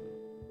waiting.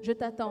 Je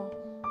t'attends.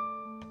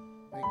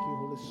 Thank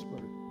you, Holy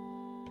Spirit.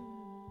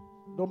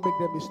 Don't make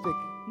the mistake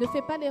Ne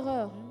fais pas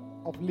l'erreur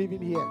of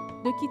living here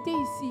de quitter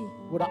ici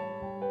without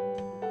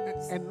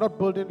and not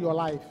building your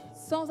life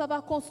sans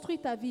avoir construit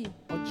ta vie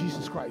on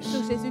Jesus sur Christ.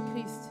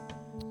 Jésus-Christ.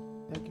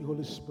 Thank you,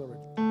 Holy Spirit.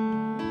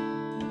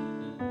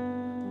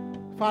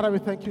 Father, we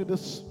thank you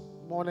this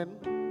morning.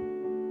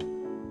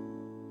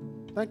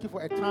 Thank you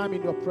for a time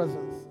in your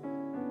presence.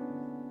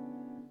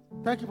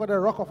 Thank you for the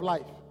rock of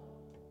life.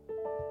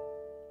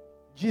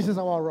 Jesus,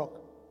 our rock.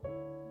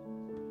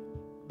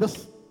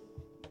 This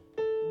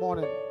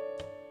morning,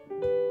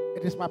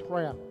 it is my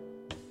prayer.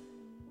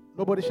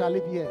 Nobody shall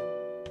live here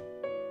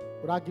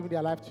without giving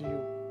their life to you.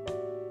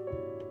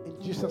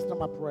 In Jesus'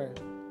 name I pray.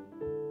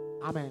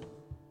 Amen.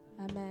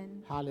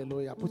 Amen.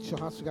 Hallelujah. Put your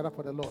hands together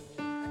for the Lord.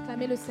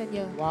 Acclamez le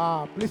Seigneur.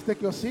 Wow. Please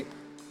take your seat.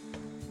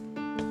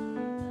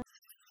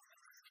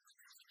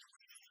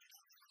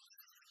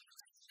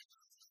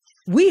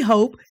 We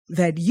hope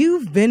that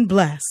you've been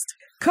blessed.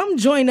 Come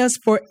join us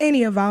for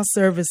any of our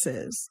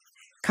services.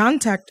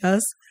 Contact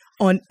us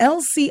on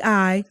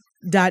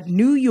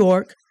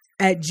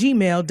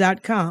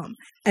lci.newyork@gmail.com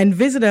and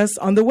visit us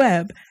on the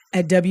web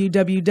at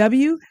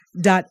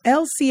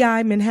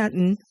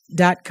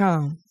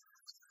www.lcimanhattan.com.